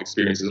lot of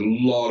experiences, a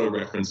lot of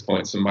reference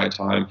points from my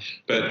time.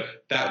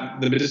 But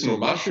the medicinal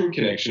mushroom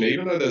connection,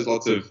 even though there's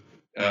lots of,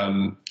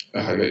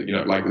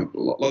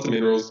 lots of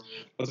minerals,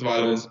 lots of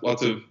vitamins,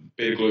 lots of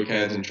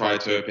beta-glucans and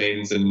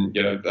triterpenes and,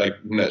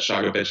 that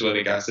chaga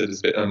betulinic acid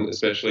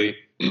especially,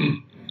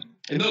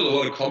 and a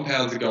lot of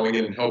compounds are going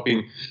in and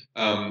helping,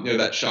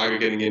 that chaga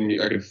getting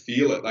in. I could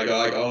feel it.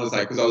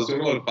 Because I was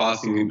doing a lot of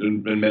fasting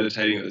and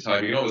meditating at the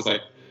time. It was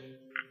like,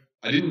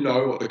 I didn't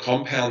know what the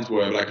compounds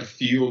were, but I could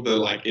feel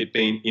it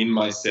being in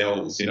my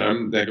cells,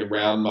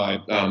 around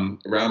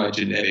my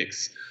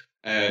genetics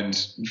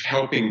and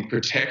helping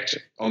protect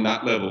on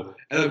that level.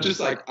 And I'm just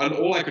like, and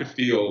all I could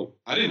feel,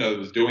 I didn't know it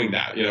was doing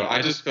that.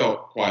 I just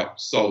felt quite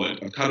solid.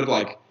 I'm kind of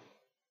like,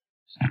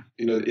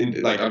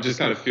 I've just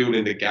kind of filled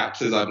in the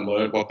gaps as I've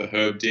learned what the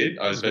herb did,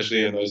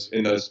 especially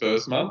in those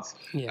first months.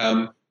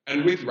 Yeah.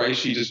 And with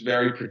reishi, just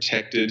very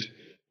protected,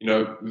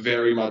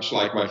 very much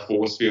like my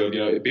force field,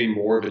 it being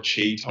more of a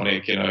chi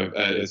tonic,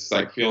 it's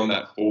like feeling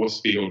that force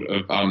field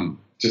of I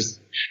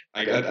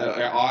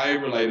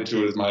related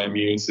to it as my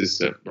immune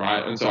system,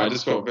 right? And so I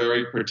just felt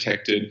very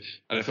protected,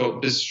 and I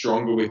felt just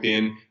stronger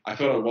within. I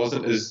felt I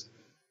wasn't as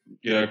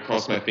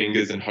cross my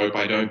fingers and hope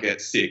I don't get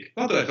sick.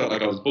 Not that I felt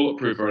like I was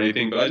bulletproof or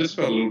anything, but I just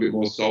felt a little bit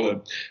more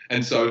solid.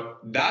 And so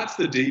that's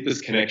the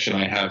deepest connection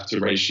I have to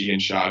reishi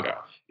and chaga,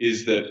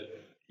 is that,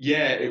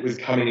 it was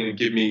coming in and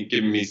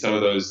giving me some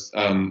of those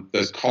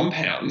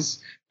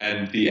compounds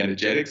and the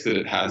energetics that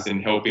it has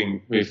in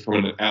helping me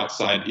from an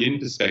outside in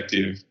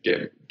perspective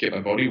get my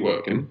body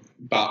working.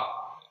 But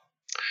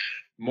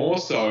more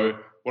so,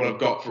 what I've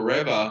got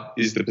forever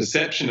is the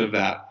perception of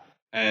that.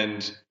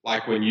 And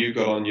like when you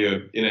got on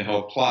your Inner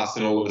Health Plus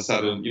and all of a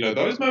sudden,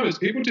 those moments,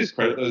 people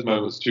discredit those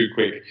moments too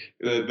quick.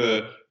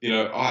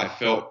 I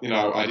felt,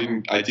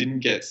 I didn't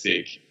get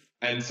sick.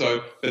 And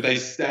so, but they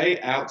stay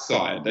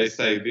outside. They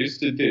say this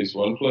did this,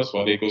 1 + 1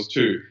 =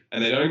 2.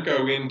 And they don't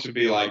go in to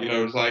be like,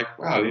 it's like,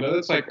 wow,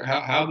 that's like,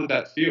 how did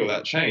that feel,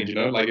 that change,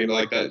 like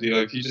that,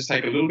 if you just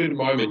take a little bit of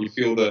a moment, you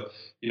feel the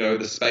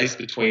space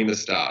between the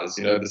stars,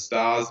 the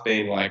stars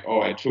being like,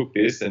 oh, I took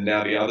this, and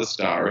now the other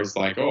star is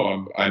like,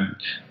 oh,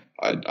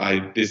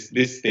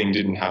 this thing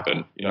didn't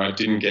happen. I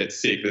didn't get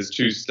sick. There's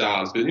 2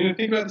 stars. But,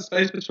 think about the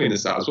space between the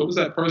stars. What was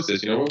that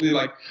process? What were you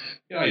like,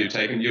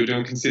 you're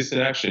doing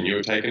consistent action. You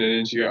were taking it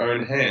into your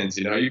own hands.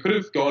 You could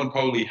have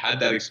probably had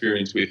that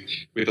experience with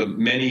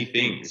many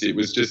things. It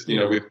was just,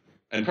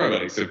 and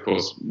probiotics, of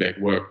course,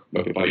 work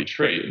like a bloody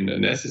treat and are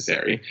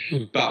necessary.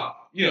 But,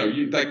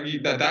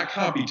 that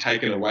can't be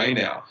taken away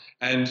now.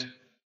 And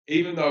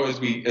even though as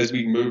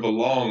we move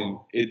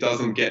along, it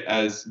doesn't get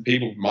as,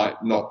 people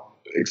might not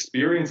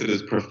experience it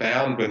as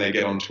profound when they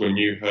get onto a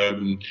new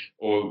herb,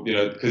 or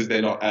because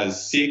they're not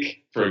as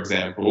sick, for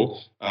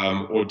example,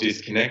 or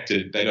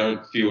disconnected, they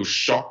don't feel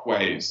shock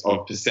waves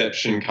of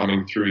perception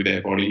coming through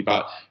their body.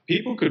 But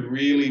people could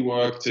really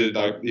work to,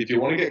 if you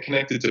want to get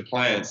connected to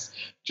plants,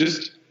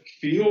 just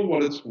feel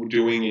what it's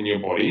doing in your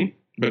body,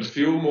 but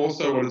feel more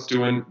so what it's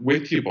doing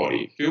with your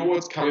body. Feel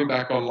what's coming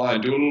back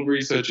online. Do a little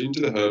research into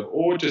the herb,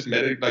 or just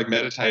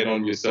meditate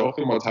on yourself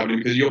and what's happening,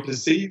 because you're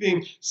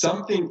perceiving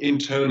something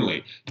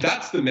internally.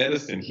 That's the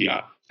medicine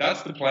here.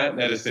 That's the plant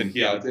medicine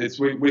here. It's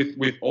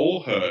with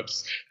all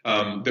herbs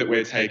that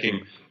we're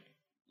taking.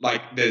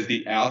 Like, there's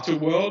the outer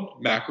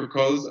world,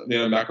 macrocosm,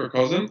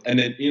 and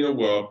then inner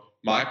world,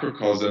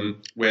 microcosm,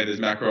 where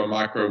there's macro and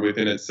micro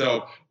within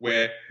itself,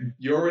 where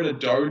you're in a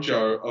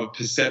dojo of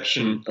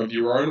perception of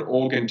your own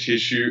organ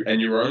tissue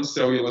and your own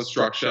cellular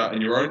structure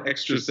and your own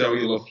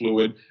extracellular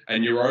fluid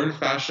and your own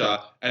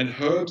fascia, and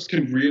herbs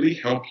can really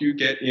help you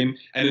get in,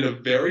 and in a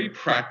very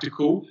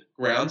practical,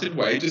 grounded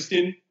way, just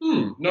in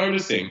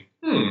noticing.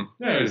 I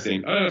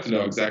don't have to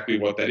know exactly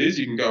what that is.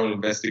 You can go and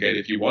investigate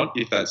if you want,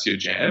 if that's your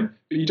jam,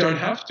 but you don't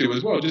have to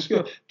as well. Just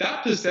feel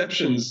that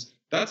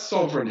that's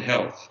sovereign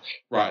health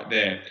right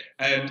there.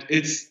 And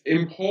it's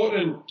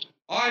important.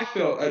 I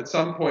felt at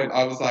some point,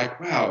 I was like,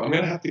 wow, I'm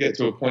going to have to get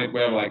to a point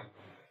where I'm like,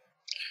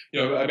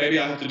 maybe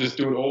I have to just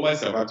do it all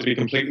myself. I have to be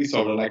completely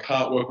sovereign. I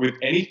can't work with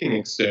anything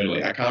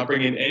externally. I can't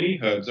bring in any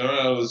herbs.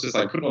 I was just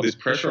like putting all this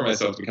pressure on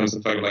myself to become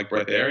some fucking like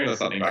breatharian or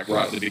something, like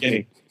right at the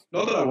beginning.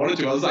 Not that I wanted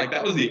to. I was like,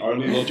 that was the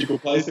only logical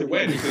place it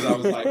went, because I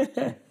was like,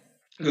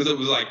 because it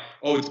was like,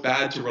 oh, it's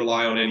bad to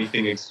rely on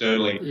anything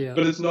externally. Yeah.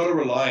 But it's not a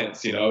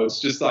reliance,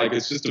 It's just like,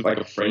 like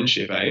a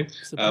friendship, eh?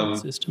 Support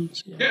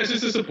systems. Yeah, it's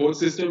just a support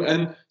system.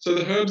 And so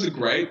the herbs are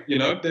great,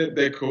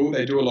 they're cool.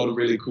 They do a lot of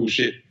really cool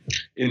shit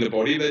in the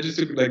body. They're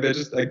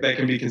just like they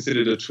can be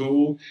considered a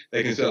tool.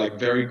 They can be like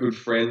very good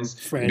friends.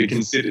 Be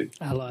considered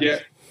allies. Yeah.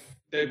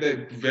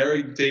 They're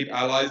very deep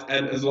allies,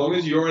 and as long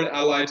as you're an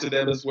ally to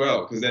them as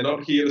well, because they're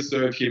not here to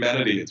serve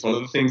humanity. It's one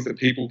of the things that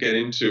people get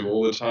into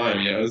all the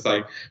time. It's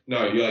like,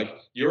 no,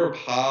 you're a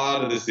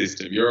part of the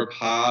system. You're a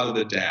part of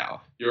the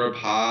Tao. You're a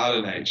part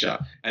of nature.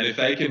 And if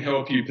they can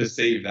help you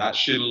perceive that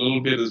shit a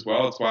little bit as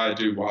well, that's why I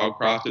do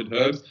wildcrafted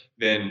herbs,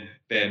 then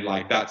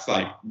that's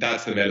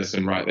the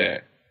medicine right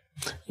there.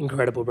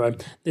 Incredible, bro.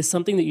 There's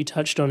something that you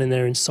touched on in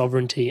there in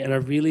sovereignty, and I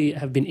really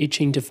have been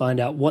itching to find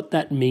out what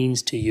that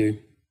means to you.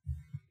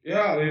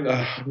 Yeah,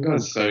 I'm going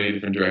so many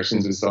different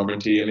directions with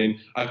sovereignty.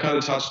 I've kind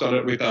of touched on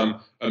it with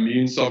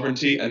immune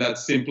sovereignty, and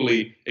that's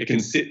simply, it can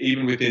sit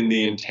even within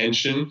the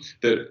intention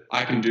that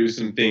I can do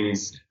some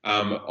things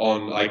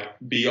on like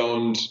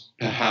beyond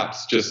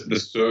perhaps just the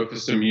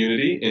surface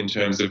immunity in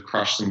terms of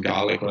crush some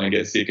garlic when I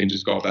get sick and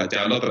just gulp that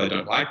down. Not that I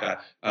don't like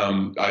that.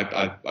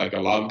 I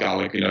love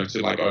garlic, to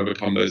like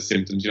overcome those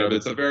symptoms. But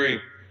it's very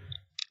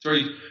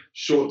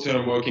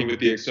short-term working with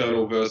the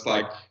external versus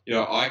like,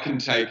 I can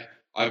take.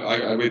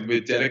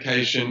 With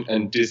dedication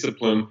and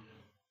discipline,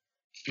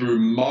 through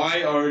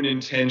my own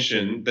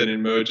intention that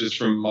emerges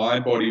from my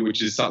body,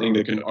 which is something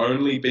that can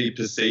only be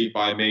perceived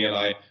by me. And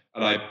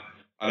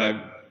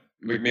I,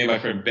 with me and my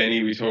friend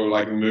Benny, we talk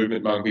like the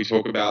movement monk. We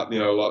talk about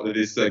a lot of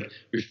this. Like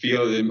we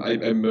feel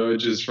it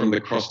emerges from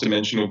the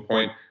cross-dimensional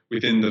point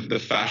within the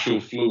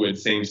fascial fluid.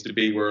 Seems to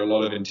be where a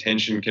lot of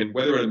intention can,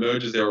 whether it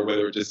emerges there or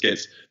whether it just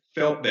gets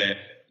felt there.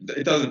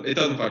 It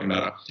doesn't fucking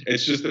matter.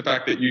 It's just the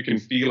fact that you can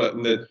feel it,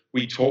 and that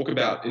we talk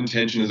about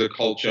intention as a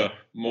culture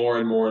more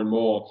and more and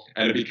more,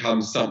 and it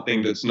becomes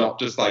something that's not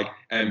just like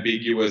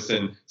ambiguous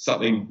and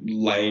something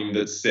lame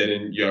that's said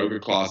in yoga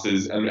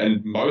classes, and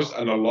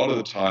a lot of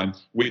the time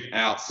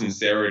without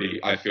sincerity,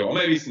 I feel, or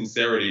maybe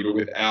sincerity, but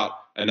without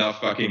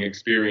enough fucking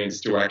experience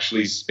to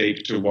actually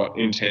speak to what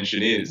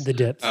intention is. The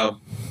depth.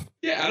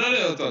 Yeah, I don't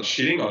know. It's not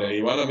shitting on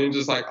anyone.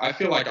 Just like I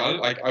feel like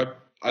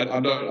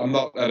I'm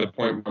not at a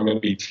point where I'm going to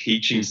be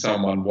teaching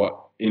someone what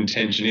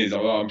intention is,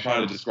 although I'm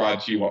trying to describe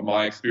to you what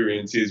my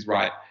experience is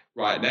right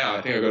now.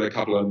 I think I've got a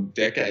couple of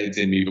decades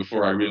in me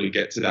before I really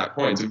get to that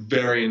point. It's a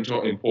very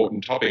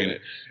important topic,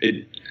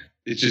 and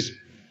it's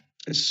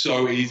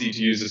so easy to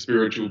use a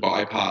spiritual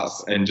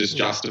bypass and just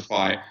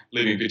justify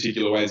living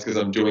particular ways because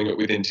I'm doing it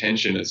with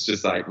intention. It's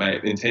just like,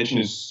 mate, intention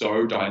is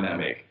so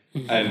dynamic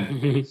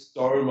and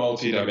so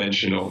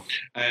multidimensional,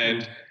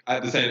 and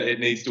at the same, it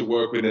needs to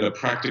work within a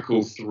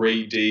practical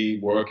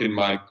 3D work in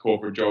my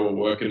corporate job or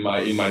work in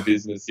my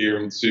business here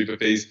in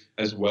Superfeast,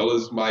 as well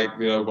as my,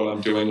 what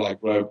I'm doing, like,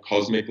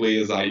 cosmically,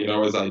 as I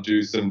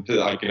do some,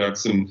 like,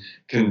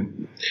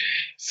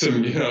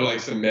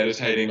 some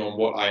meditating on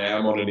what I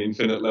am on an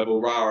infinite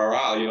level,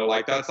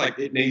 like, that's like,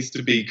 it needs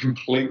to be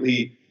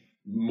completely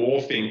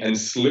morphing and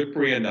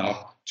slippery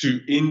enough to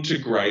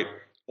integrate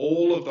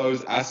all of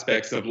those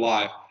aspects of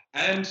life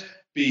and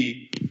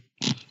be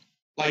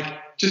like,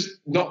 just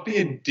not be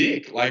a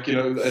dick, like,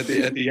 at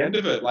the end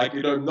of it, like,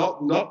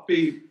 not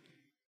be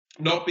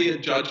a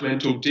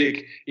judgmental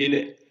dick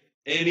in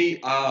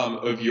any arm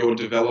of your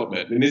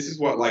development. And this is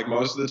what, like,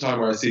 most of the time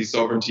where I see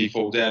sovereignty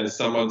fall down is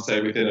someone, say,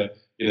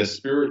 in a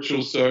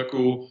spiritual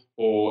circle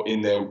or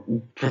in their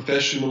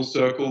professional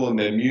circle and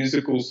their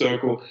musical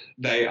circle,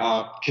 they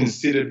are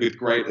considered with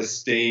great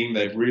esteem.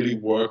 They've really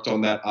worked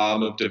on that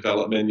arm of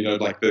development.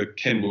 Like the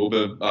Ken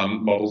Wilber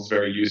model is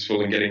very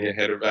useful in getting your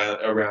head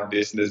around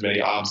this, and there's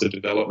many arms of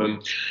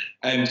development.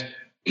 And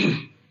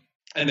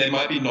they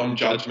might be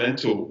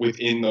non-judgmental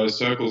within those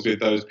circles with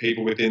those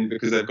people within,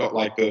 because they've got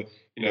like the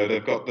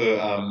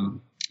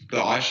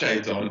eye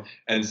shades on,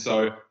 and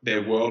so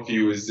their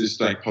worldview is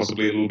just like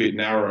possibly a little bit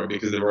narrow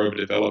because they're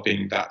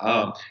overdeveloping that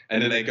arm.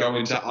 And then they go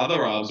into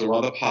other arms or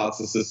other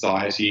parts of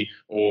society,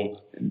 or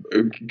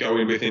go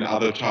in within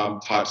other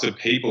types of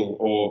people,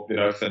 or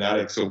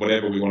fanatics or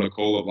whatever we want to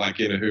call it, like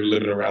who are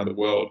living around the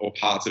world, or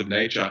parts of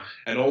nature.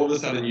 And all of a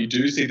sudden you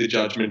do see the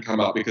judgment come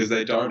up because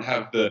they don't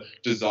have the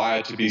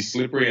desire to be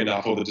slippery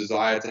enough, or the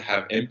desire to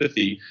have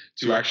empathy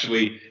to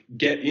actually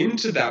get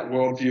into that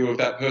worldview of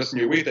that person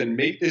you're with and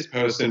meet this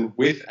person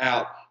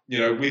without,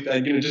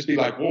 just be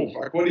like, whoa,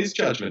 like, what is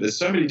judgment? There's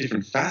so many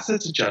different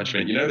facets of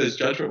judgment. There's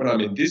judgment when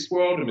I'm in this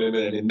world and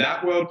in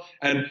that world.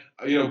 And,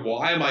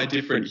 why am I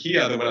different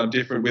here than when I'm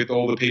different with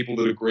all the people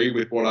that agree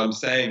with what I'm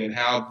saying? And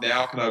how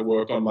now can I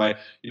work on my,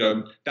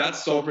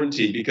 that's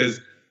sovereignty,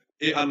 because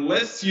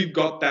unless you've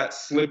got that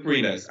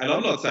slipperiness, and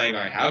I'm not saying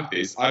I have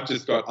this, I've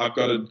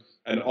got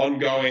an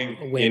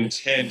ongoing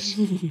intent.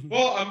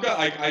 Well,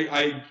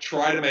 I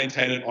try to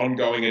maintain an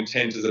ongoing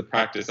intent as a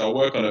practice. I'll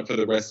work on it for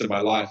the rest of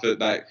my life, at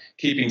that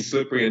keeping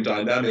slippery and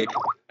dynamic,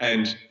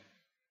 and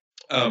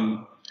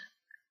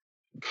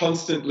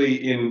constantly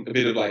in a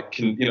bit of like,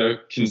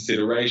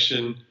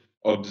 consideration,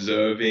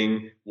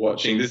 observing,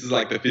 watching. This is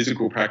like the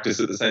physical practice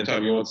at the same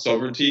time. You want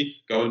sovereignty?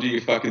 Go and do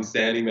your fucking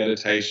standing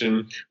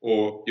meditation,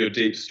 or your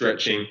deep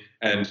stretching,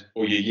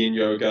 or your yin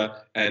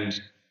yoga,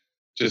 and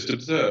just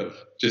observe.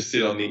 Just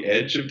sit on the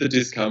edge of the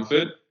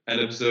discomfort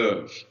and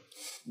observe.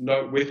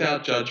 No,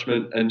 without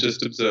judgment, and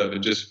just observe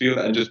and just feel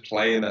that and just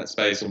play in that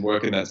space and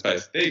work in that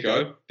space. There you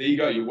go.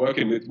 You're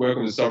working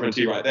with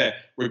sovereignty right there,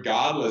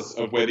 regardless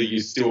of whether you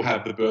still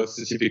have the birth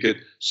certificate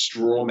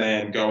straw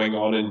man going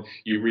on and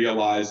you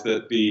realize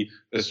that the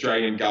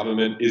Australian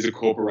government is a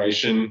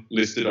corporation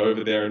listed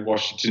over there in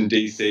Washington,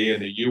 D.C.,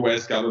 and the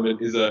US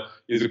government is a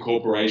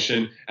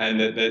corporation, and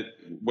that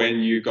when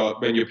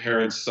your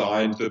parents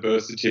signed the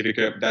birth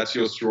certificate, that's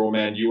your straw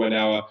man. You are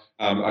now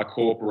a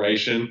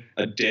corporation,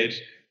 a dead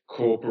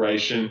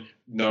corporation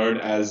known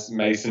as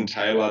Mason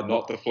Taylor,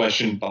 not the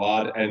flesh and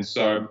blood, and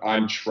so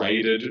I'm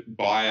traded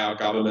by our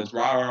governments,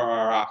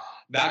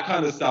 that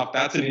kind of stuff.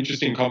 That's an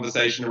interesting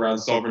conversation around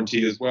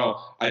sovereignty as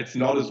well. It's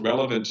not as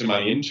relevant to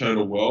my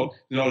internal world,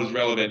 not as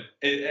relevant,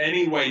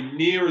 anyway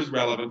near as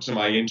relevant to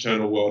my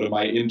internal world and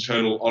my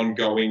internal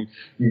ongoing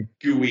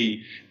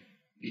gooey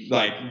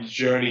like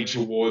journey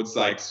towards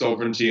like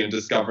sovereignty and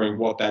discovering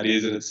what that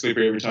is. And it's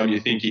slippery every time you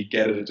think you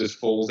get it, it just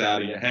falls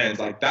out of your hands.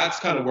 Like, that's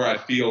kind of where I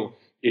feel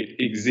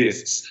it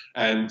exists.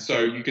 And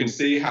so you can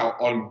see how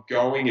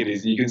ongoing it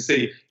is. And you can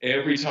see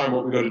every time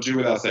what we've got to do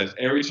with ourselves.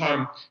 Every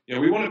time,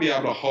 we want to be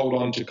able to hold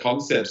on to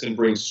concepts and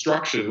bring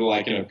structure to,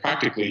 like,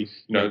 practically,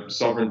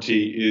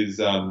 sovereignty is,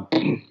 I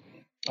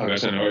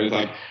don't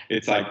know,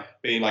 it's like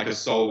being like a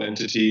sole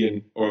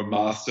entity or a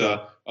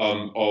master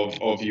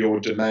of your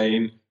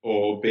domain,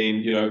 or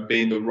being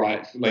the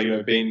right,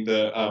 being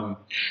the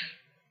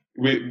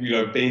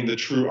being the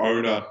true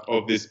owner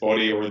of this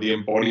body, or the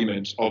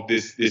embodiment of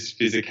this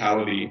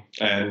physicality,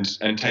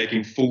 and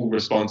taking full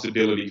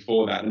responsibility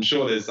for that. I'm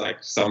sure there's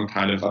like some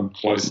kind of, I'm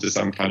close to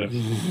some kind of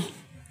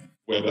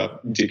Weber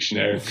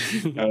dictionary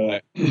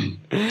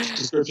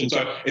description.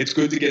 So it's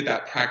good to get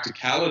that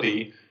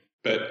practicality,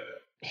 but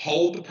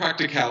hold the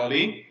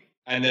practicality,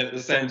 and then at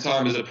the same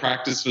time, as a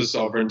practice for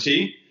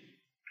sovereignty,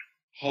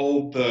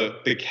 hold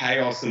the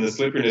chaos and the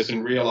slipperiness,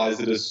 and realize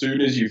that as soon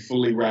as you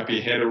fully wrap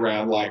your head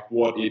around like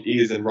what it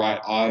is, and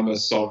right, I'm a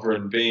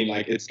sovereign being,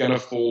 like, it's going to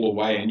fall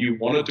away, and you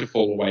want it to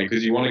fall away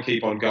because you want to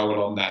keep on going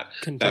on that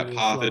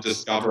path of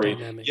discovery.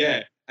 Dynamic.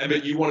 Yeah.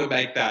 But you want to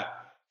make that,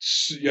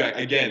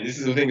 again, this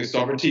is the thing with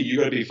sovereignty. You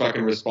got to be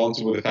fucking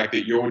responsible for the fact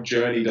that your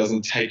journey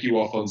doesn't take you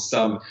off on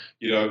some,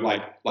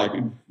 like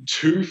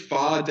too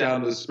far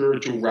down the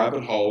spiritual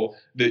rabbit hole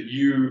that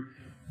you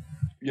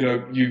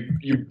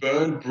you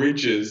burn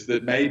bridges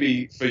that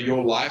maybe for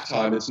your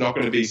lifetime it's not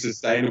going to be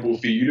sustainable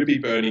for you to be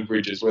burning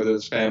bridges, whether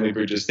it's family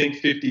bridges. Think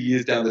 50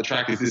 years down the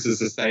track, is this a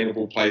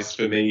sustainable place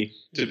for me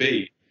to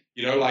be?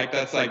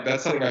 That's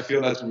something I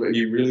feel I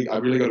really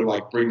got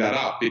to bring that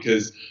up,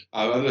 because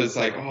it's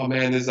like, oh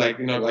man, there's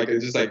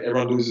it's just like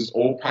everyone loses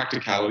all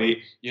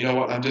practicality. You know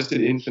what? I'm just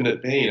an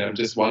infinite being. I'm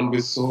just one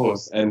with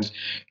source. And,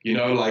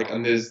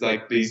 and there's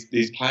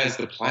these plants,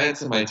 the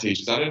plants are my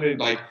teachers. I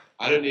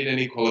don't need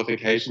any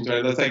qualifications or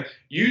anything. It's like,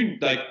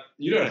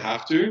 you don't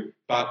have to,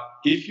 but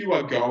if you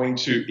are going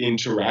to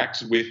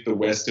interact with the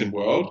Western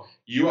world,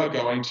 you are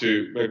going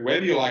to,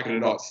 whether you like it or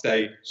not,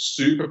 stay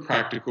super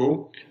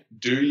practical,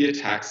 do your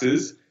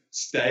taxes,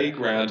 stay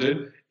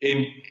grounded,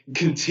 and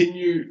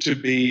continue to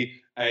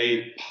be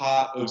a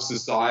part of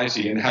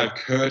society and have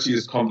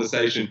courteous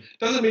conversation.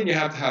 Doesn't mean you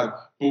have to have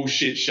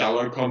bullshit,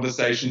 shallow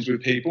conversations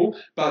with people,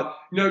 but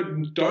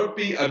don't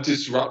be a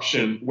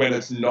disruption when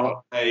it's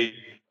not a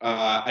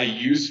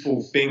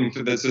useful thing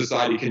that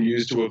society can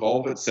use to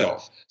evolve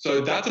itself.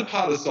 So that's a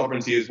part of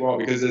sovereignty as well,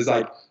 because there's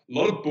a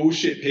lot of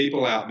bullshit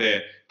people out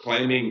there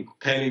claiming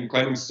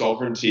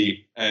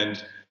sovereignty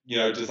and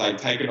just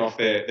taking off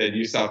their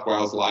New South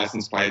Wales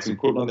license plates and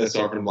putting on their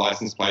sovereign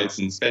license plates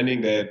and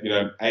spending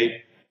their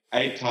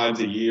eight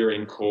times a year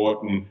in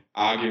court and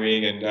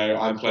arguing and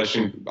I'm flesh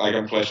and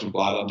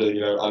blood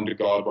under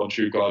God, one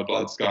true God,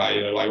 blood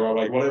sky,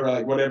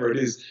 whatever it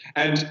is,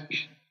 and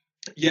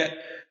yet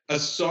are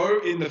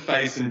so in the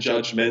face and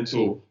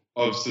judgmental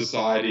of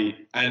society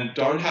and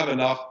don't have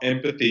enough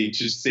empathy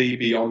to see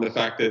beyond the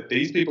fact that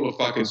these people are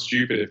fucking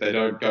stupid if they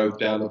don't go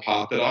down the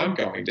path that I'm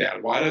going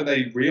down. Why don't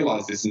they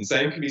realize this? And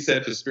same can be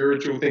said for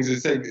spiritual things.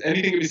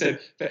 Anything can be said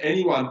for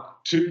anyone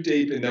too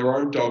deep in their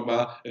own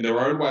dogma, in their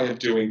own way of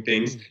doing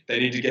things. They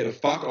need to get the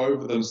fuck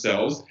over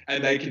themselves,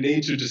 and they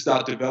need to just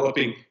start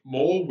developing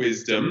more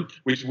wisdom,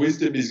 which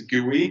wisdom is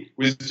gooey,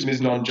 wisdom is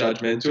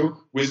non-judgmental,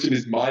 wisdom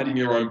is minding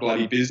your own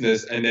bloody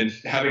business, and then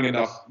having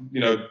enough,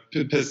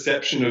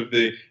 perception of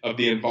the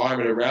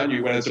environment around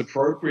you when it's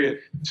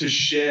appropriate to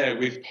share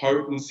with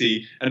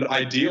potency and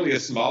ideally a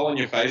smile on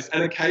your face,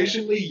 and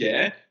occasionally,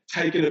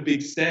 taking a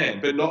big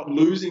stand, but not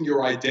losing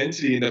your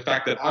identity in the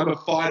fact that I'm a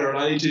fighter and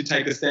I need to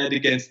take a stand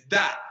against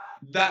that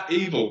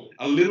evil.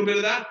 A little bit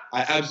of that,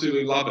 I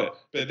absolutely love it.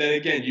 But then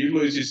again, you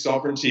lose your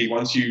sovereignty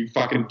once you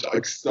fucking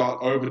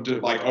start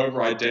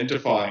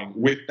over-identifying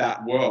with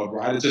that world,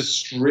 right? It just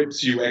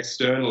strips you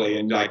externally,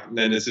 and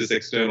then it's just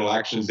external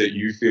actions that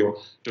you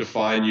feel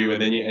define you,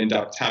 and then you end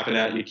up tapping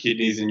out your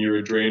kidneys and your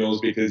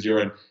adrenals because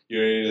you're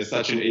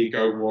such an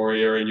ego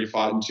warrior and you're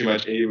fighting too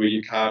much evil,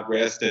 you can't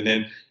rest, and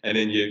then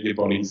your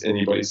body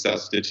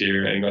starts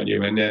deteriorating on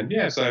you, and then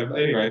so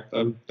anyway,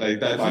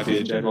 that might be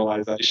a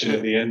generalization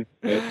at the end.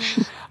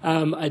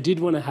 I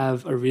did want to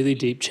have a really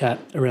deep chat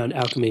around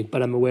alchemy,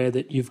 but I'm aware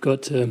that you've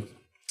got to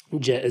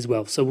jet as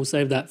well, so we'll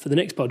save that for the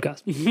next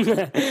podcast.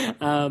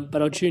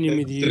 But I'll tune in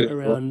with you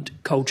around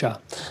culture.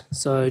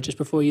 So just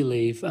before you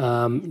leave,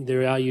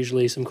 there are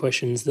usually some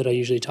questions that I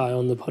usually tie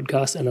on the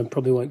podcast, and I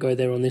probably won't go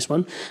there on this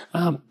one,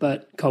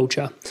 but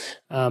culture,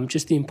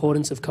 just the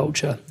importance of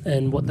culture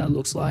and what that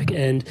looks like.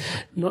 And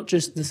not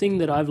just the thing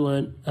that I've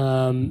learned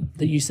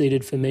that you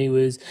seeded for me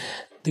was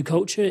the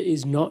culture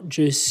is not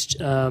just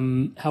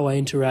how I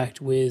interact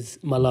with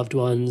my loved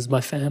ones,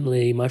 my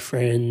family, my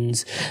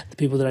friends, the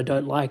people that I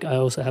don't like. I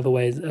also have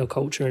a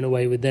culture and a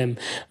way with them.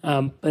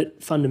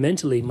 But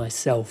fundamentally,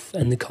 myself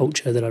and the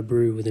culture that I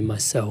brew within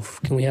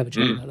myself. Can we have a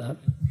chat about that?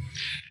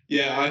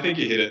 Yeah, I think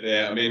you hit it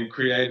there. I mean,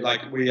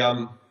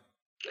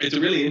 it's a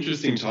really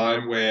interesting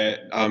time where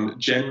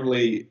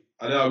generally,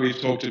 I know we've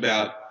talked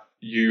about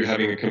you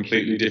having a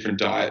completely different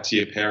diet to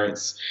your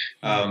parents,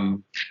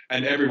 and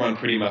everyone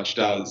pretty much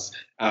does.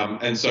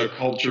 And so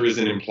culture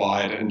isn't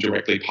implied and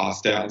directly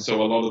passed down.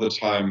 So a lot of the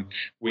time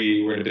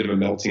we're in a bit of a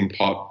melting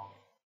pot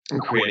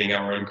and creating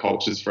our own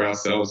cultures for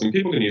ourselves. And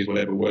people can use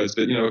whatever words,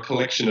 but, a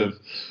collection of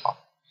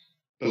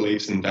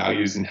beliefs and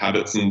values and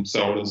habits and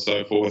so on and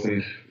so forth.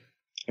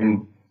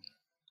 And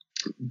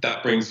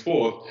that brings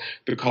forth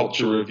the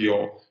culture of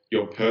your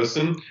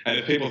person. And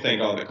if people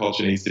think, the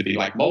culture needs to be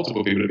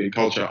multiple people to be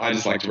culture, I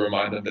just like to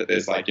remind them that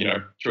there's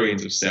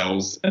trillions of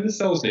cells, and the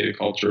cells need a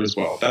culture as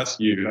well. That's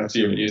you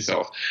and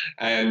yourself.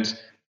 But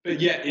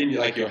in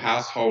your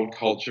household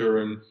culture,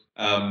 and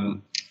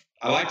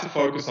I like to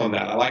focus on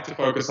that. I like to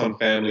focus on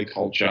family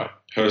culture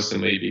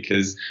personally,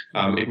 because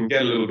it can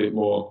get a little bit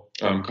more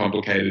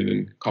complicated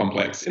and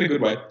complex in a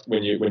good way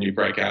when you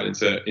break out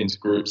into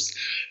groups.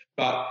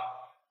 But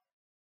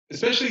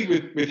especially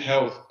with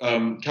health,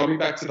 coming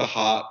back to the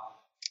heart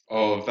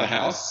of the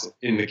house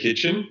in the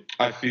kitchen,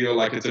 I feel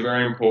like it's a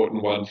very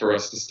important one for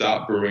us to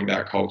start brewing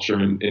that culture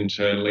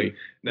internally.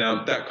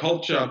 Now, that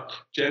culture,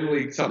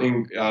 generally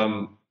something,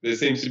 there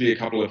seems to be a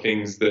couple of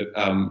things that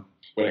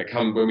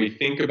when we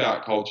think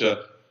about culture,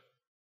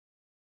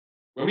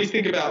 when we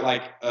think about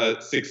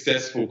a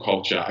successful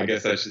culture, I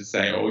guess I should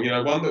say, or,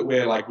 one that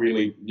we're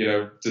really,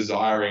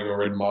 desiring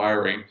or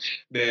admiring,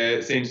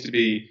 there seems to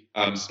be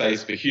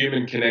space for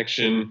human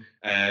connection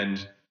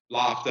and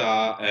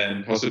laughter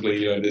and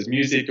possibly, there's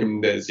music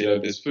and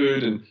there's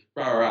food and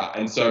rah, rah.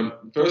 And so,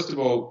 first of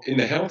all, in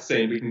the health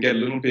scene, we can get a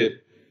little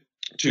bit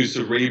too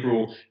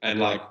cerebral and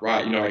like,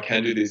 right, I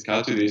can do this,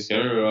 can't do this,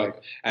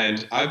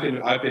 and I've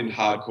been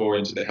hardcore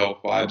into the health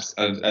vibes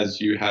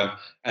as you have,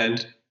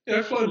 and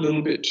flown a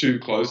little bit too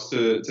close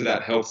to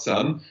that health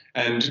sun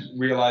and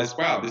realized,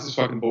 wow, this is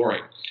fucking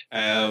boring.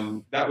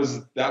 That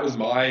was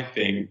my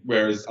thing.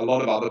 Whereas a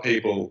lot of other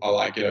people are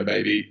like,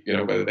 maybe,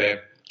 whether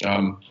they're,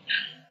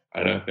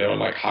 I don't know, they're on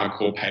like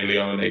hardcore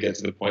paleo and they get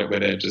to the point where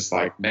they're just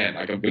like, man,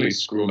 I can really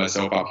screw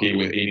myself up here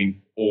with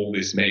eating all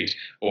this meat,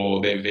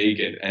 or they're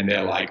vegan and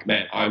they're like,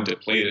 man, I'm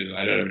depleted and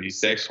I don't have any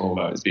sex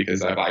hormones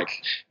because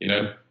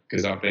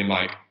because I've been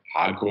like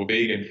hardcore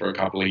vegan for a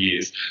couple of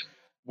years.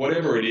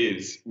 Whatever it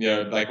is,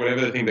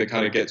 whatever the thing that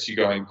kind of gets you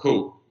going,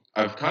 cool.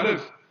 I've kind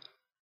of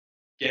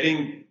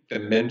getting the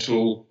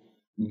mental,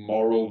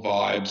 moral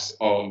vibes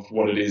of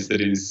what it is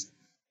that is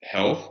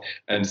health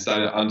and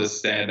starting to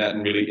understand that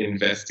and really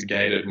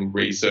investigate it and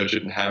research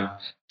it and have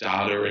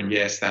data. And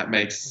yes, that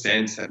makes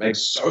sense. That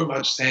makes so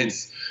much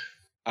sense.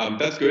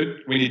 That's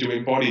good. We need to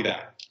embody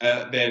that.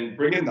 Then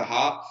bringing the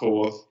heart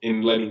forth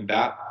in letting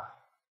that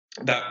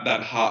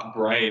heart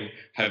brain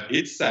have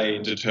its say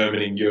in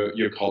determining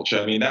your culture.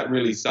 I mean, that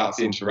really starts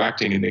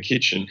interacting in the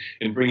kitchen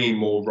and bringing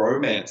more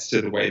romance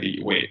to the way that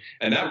you eat.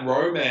 And that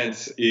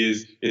romance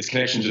is its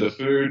connection to the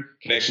food,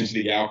 connection to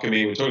the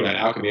alchemy. We're talking about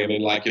alchemy. I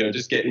mean,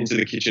 just get into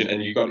the kitchen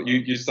and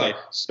you just like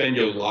spend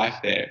your life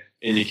there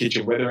in your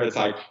kitchen, whether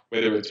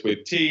it's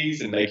with teas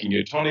and making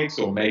your tonics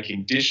or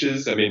making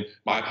dishes. I mean,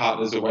 my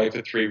partner's away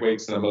for 3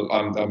 weeks and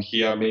I'm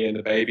here, me and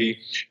the baby,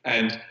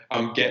 and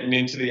I'm getting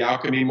into the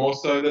alchemy more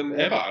so than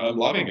ever. And I'm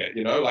loving it,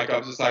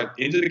 I'm just like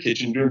into the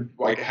kitchen, doing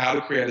like how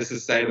to create a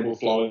sustainable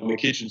flow in the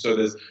kitchen so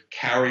there's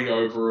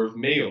carryover of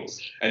meals.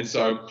 And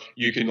so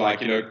you can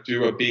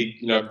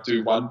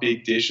do one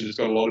big dish and it's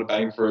got a lot of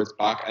bang for its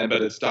buck,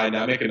 but it's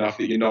dynamic enough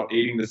that you're not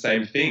eating the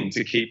same thing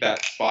to keep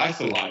that spice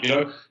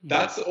alive.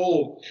 That's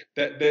all.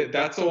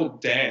 That's all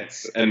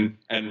dance and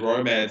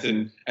romance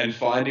and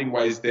finding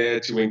ways there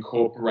to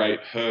incorporate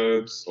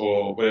herbs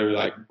or whatever,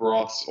 like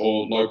broths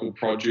or local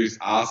produce,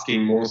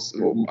 asking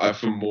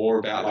for more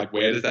about like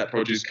where does that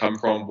produce come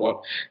from,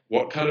 what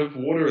kind of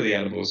water are the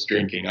animals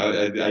drinking,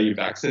 are you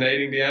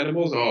vaccinating the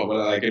animals, how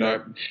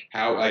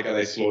are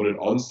they slaughtered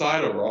on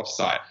site or off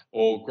site,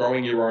 or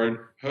growing your own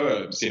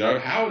herbs,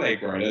 how are they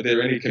grown, are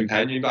there any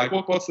companion, like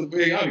what's the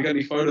you got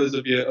any photos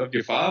of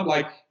your farm,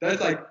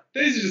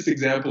 these are just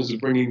examples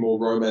of bringing more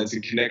romance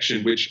and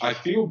connection, which I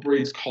feel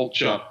breeds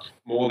culture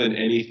more than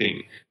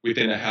anything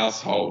within a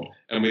household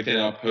and within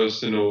our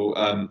personal,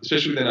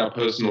 especially within our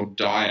personal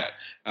diet,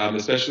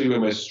 especially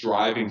when we're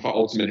striving for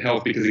ultimate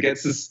health, because it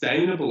gets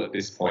sustainable at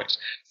this point.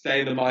 Stay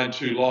in the mind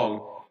too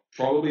long,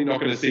 probably not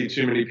going to see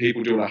too many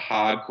people doing a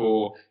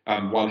hardcore,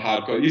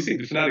 you see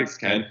the fanatics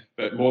can,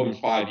 but more than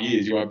 5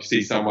 years, you won't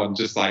see someone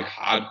just like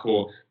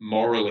hardcore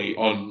morally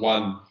on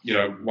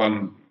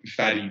one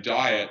fatty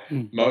diet.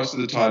 Most of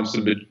the time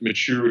some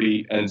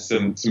maturity and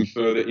some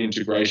further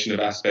integration of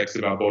aspects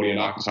of our body and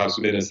archetypes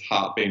within us,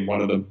 heart being one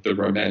of them, the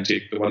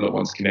romantic, the one that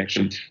wants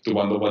connection, the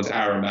one that wants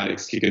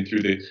aromatics kicking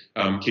through the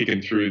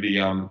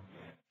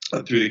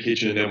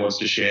kitchen and then wants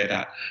to share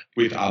that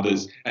with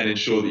others and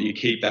ensure that you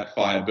keep that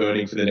fire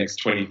burning for the next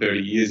 20, 30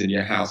 years in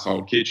your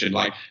household kitchen.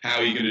 Like, how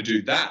are you going to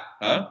do that?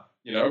 Huh?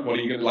 What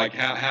are you going to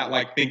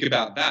how think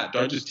about that.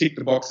 Don't just tick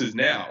the boxes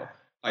now.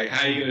 Like,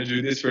 how are you going to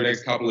do this for the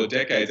next couple of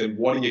decades? And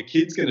what are your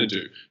kids going to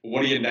do?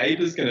 What are your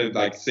neighbors going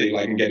to see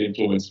and get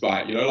influenced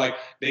by?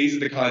 These are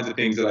the kinds of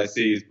things that I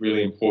see is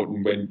really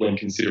important when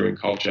considering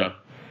culture.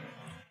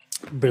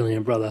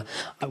 Brilliant, brother.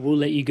 I will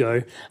let you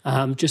go.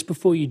 Just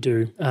before you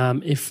do,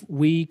 if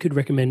we could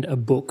recommend a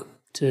book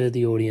to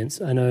the audience.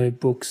 I know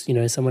books,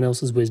 someone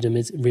else's wisdom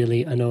is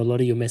really, I know a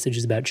lot of your message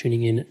is about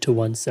tuning in to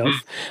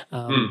oneself,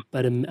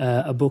 but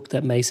a book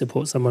that may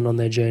support someone on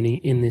their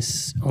journey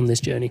on this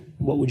journey,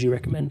 what would you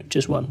recommend?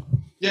 Just one.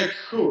 Yeah,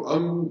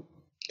 cool.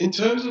 In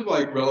terms of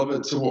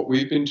relevant to what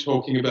we've been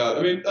talking about,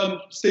 I mean,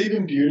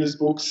 Stephen Buhner's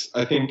books,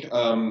 I think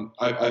I'm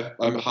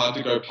hard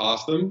to go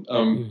past them,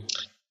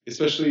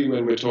 especially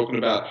when we're talking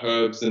about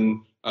herbs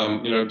and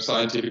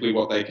scientifically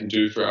what they can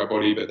do for our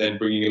body, but then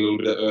bringing a little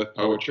bit of earth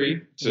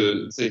poetry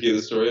to hear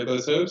the story of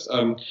those herbs.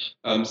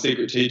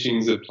 Secret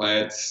Teachings of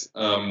Plants.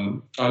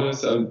 The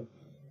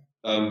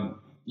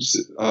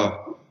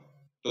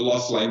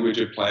Lost Language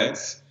of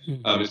Plants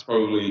is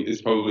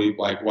probably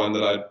one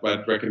that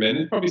I'd recommend.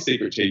 And probably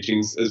Secret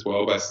Teachings as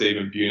well by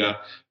Stephen Buhner.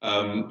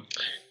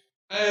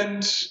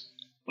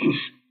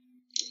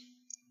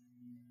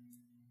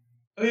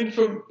 I mean,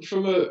 from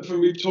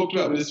we've talked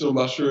about medicinal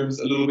mushrooms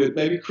a little bit.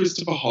 Maybe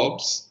Christopher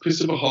Hobbs.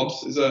 Christopher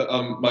Hobbs is a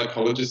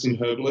mycologist and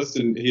herbalist,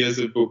 and he has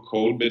a book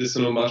called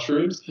Medicinal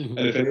Mushrooms. Mm-hmm.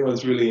 And if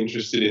anyone's really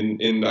interested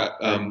in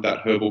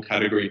that herbal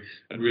category,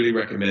 I'd really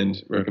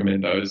recommend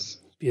those.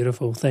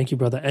 Beautiful. Thank you,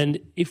 brother. And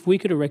if we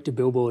could erect a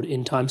billboard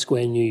in Times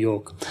Square, New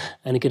York,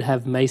 and it could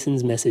have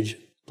Mason's message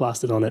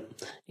plastered on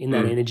it in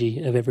that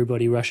energy of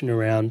everybody rushing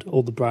around,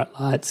 all the bright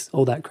lights,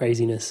 all that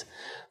craziness,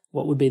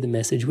 what would be the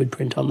message we'd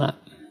print on that?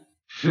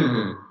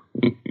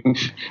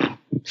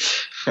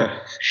 I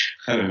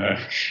don't know.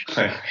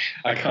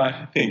 I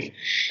kind of think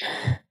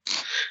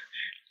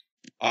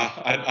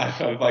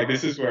I like,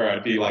 this is where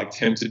I'd be like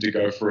tempted to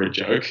go for a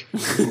joke.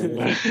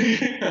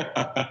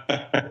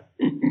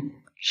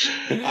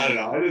 I don't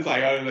know. I just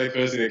like, the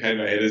first thing that came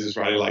to my head is just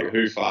writing like,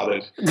 who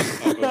farted?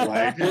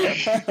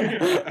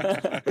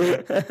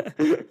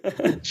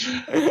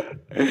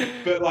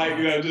 But like,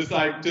 you know, just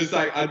like,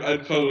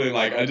 I'd probably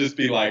like, I'd just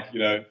be like, you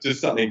know, just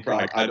something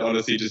I'd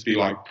honestly just be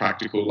like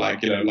practical,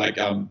 like, you know, like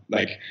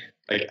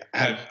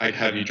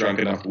have you drunk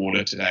enough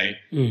water today?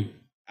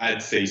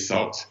 Add sea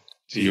salt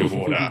to your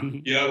water,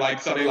 you know, like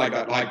something like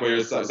that, like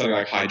where something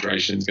like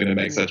hydration is going to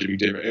make such a big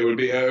difference. I would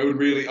be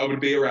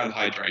around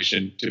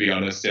hydration, to be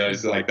honest. You know,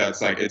 it's like,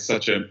 that's like, it's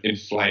such an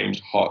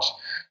inflamed, hot,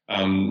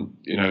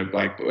 you know,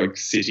 like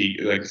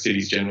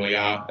cities generally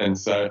are. And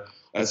so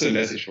that's a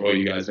message for all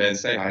you guys, man.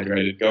 Stay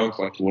hydrated, go and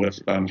collect water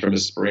from a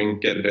spring,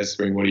 get the best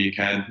spring water you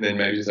can, and then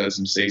maybe just add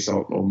some sea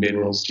salt or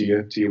minerals to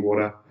your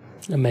water.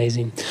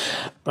 Amazing.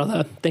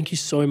 Brother, thank you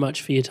so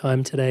much for your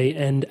time today.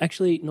 And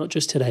actually, not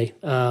just today,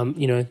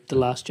 you know, the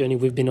last journey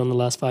we've been on the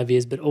last 5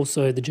 years, but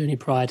also the journey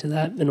prior to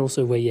that and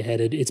also where you're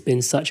headed. It's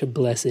been such a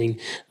blessing.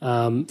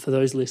 For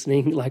those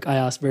listening, like, I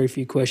asked very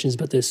few questions,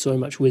 but there's so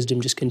much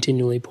wisdom just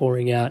continually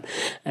pouring out.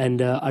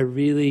 And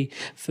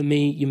for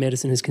me, your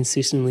medicine has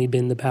consistently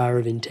been the power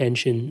of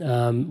intention,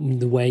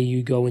 the way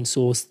you go and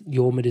source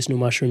your medicinal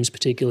mushrooms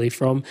particularly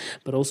from,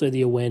 but also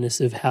the awareness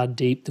of how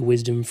deep the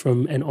wisdom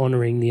from and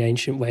honouring the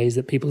ancient ways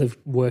that people have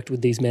worked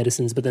with these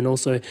medicines, but then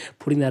also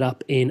putting that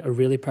up in a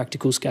really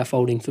practical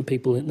scaffolding for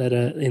people that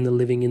are in the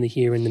living in the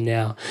here and the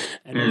now.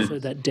 And also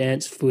that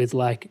dance with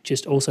like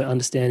just also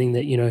understanding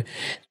that, you know,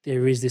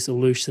 there is this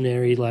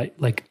illusionary,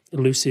 like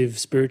elusive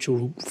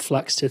spiritual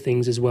flux to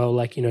things as well.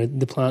 Like, you know,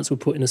 the plants were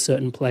put in a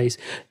certain place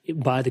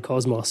by the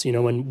cosmos, you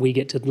know, and we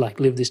get to like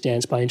live this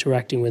dance by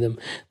interacting with them.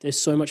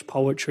 There's so much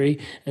poetry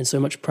and so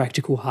much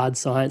practical hard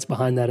science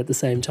behind that at the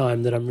same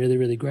time that I'm really,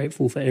 really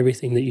grateful for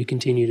everything that you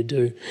continue to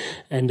do.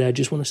 And I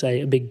just want to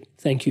say a big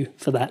thank you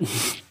for that.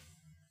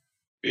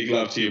 Big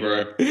love to you,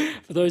 bro.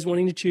 For those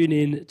wanting to tune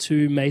in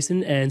to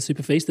Mason and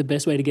Superfeast, the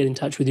best way to get in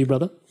touch with you,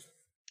 brother?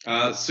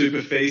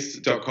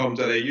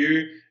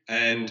 Superfeast.com.au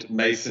and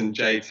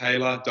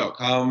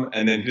masonjtaylor.com,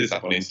 and then hit us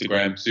up on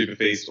Instagram,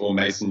 Superfeast or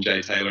Mason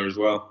J. Taylor as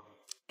well.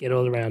 Get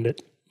all around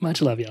it.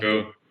 Much love, y'all.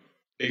 Cool.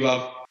 Big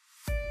love.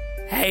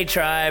 Hey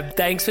tribe,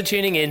 thanks for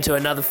tuning in to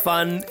another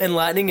fun,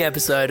 enlightening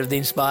episode of The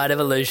Inspired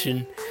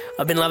Evolution.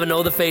 I've been loving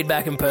all the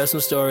feedback and personal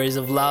stories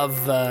of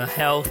love,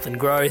 health and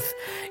growth.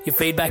 Your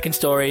feedback and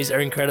stories are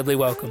incredibly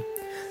welcome.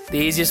 The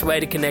easiest way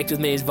to connect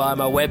with me is via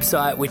my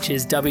website, which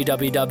is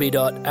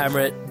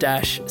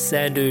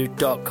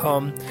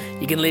www.amrit-sandhu.com.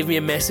 You can leave me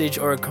a message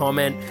or a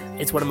comment.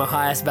 It's one of my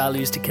highest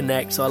values to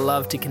connect, so I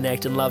love to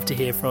connect and love to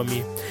hear from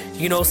you.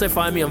 You can also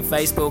find me on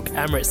Facebook,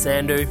 Amrit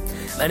Sandhu.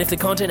 And if the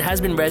content has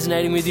been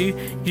resonating with you,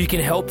 you can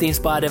help The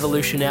Inspired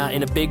Evolution out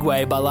in a big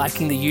way by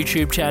liking the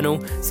YouTube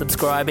channel,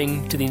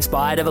 subscribing to The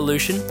Inspired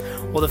Evolution,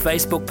 or the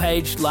Facebook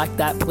page, like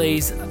that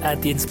please,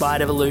 at The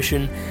Inspired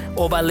Evolution,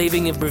 or by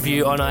leaving a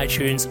review on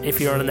iTunes if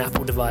you're on an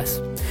Apple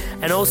device.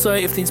 And also,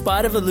 if the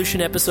Inspired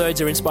Evolution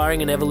episodes are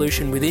inspiring an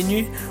evolution within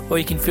you, or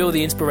you can feel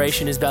the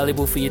inspiration is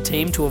valuable for your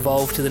team to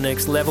evolve to the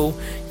next level,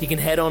 you can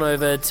head on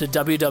over to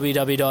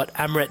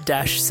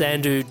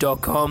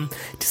www.amrit-sandhu.com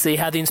to see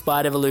how the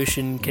Inspired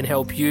Evolution can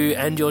help you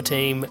and your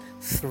team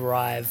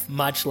thrive.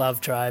 Much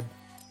love, tribe.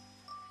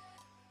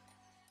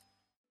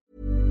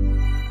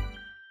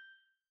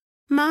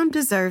 Mom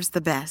deserves the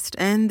best,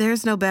 and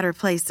there's no better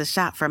place to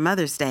shop for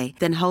Mother's Day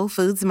than Whole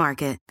Foods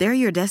Market. They're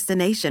your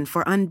destination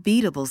for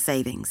unbeatable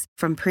savings,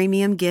 from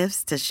premium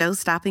gifts to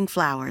show-stopping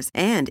flowers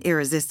and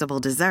irresistible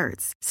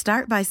desserts.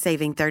 Start by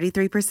saving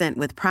 33%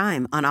 with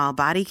Prime on all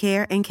body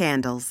care and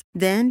candles.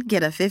 Then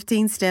get a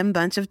 15-stem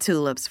bunch of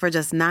tulips for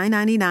just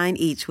 $9.99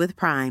 each with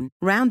Prime.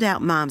 Round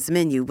out Mom's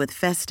menu with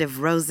festive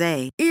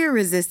rosé,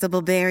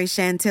 irresistible berry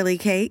chantilly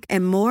cake,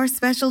 and more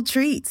special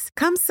treats.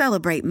 Come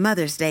celebrate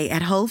Mother's Day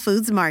at Whole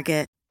Foods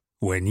Market.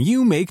 When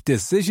you make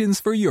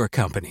decisions for your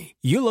company,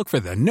 you look for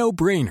the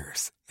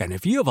no-brainers. And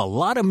if you have a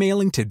lot of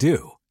mailing to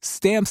do,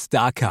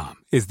 Stamps.com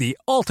is the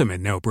ultimate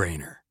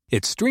no-brainer.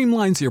 It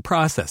streamlines your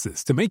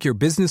processes to make your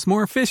business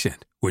more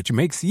efficient, which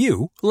makes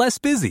you less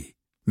busy.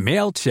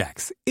 Mail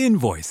checks,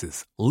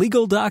 invoices,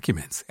 legal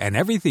documents, and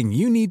everything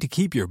you need to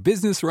keep your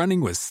business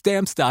running with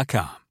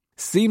Stamps.com.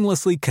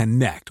 Seamlessly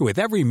connect with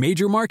every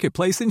major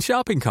marketplace and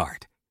shopping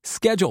cart.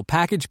 Schedule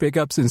package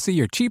pickups and see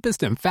your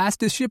cheapest and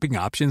fastest shipping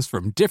options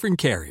from different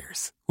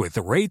carriers, with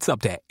rates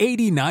up to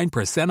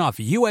 89% off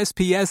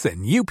USPS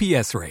and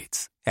UPS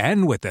rates.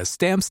 And with the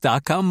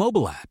Stamps.com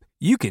mobile app,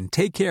 you can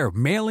take care of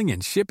mailing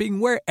and shipping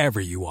wherever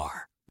you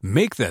are.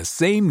 Make the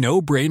same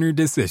no-brainer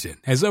decision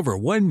as over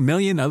 1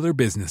 million other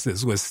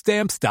businesses with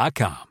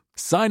Stamps.com.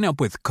 Sign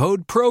up with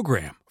code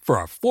PROGRAM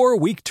for a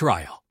 4-week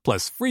trial,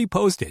 plus free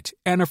postage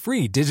and a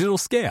free digital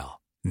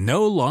scale.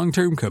 No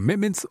long-term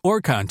commitments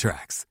or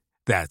contracts.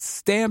 That's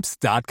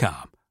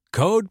Stamps.com.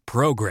 Code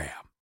PROGRAM.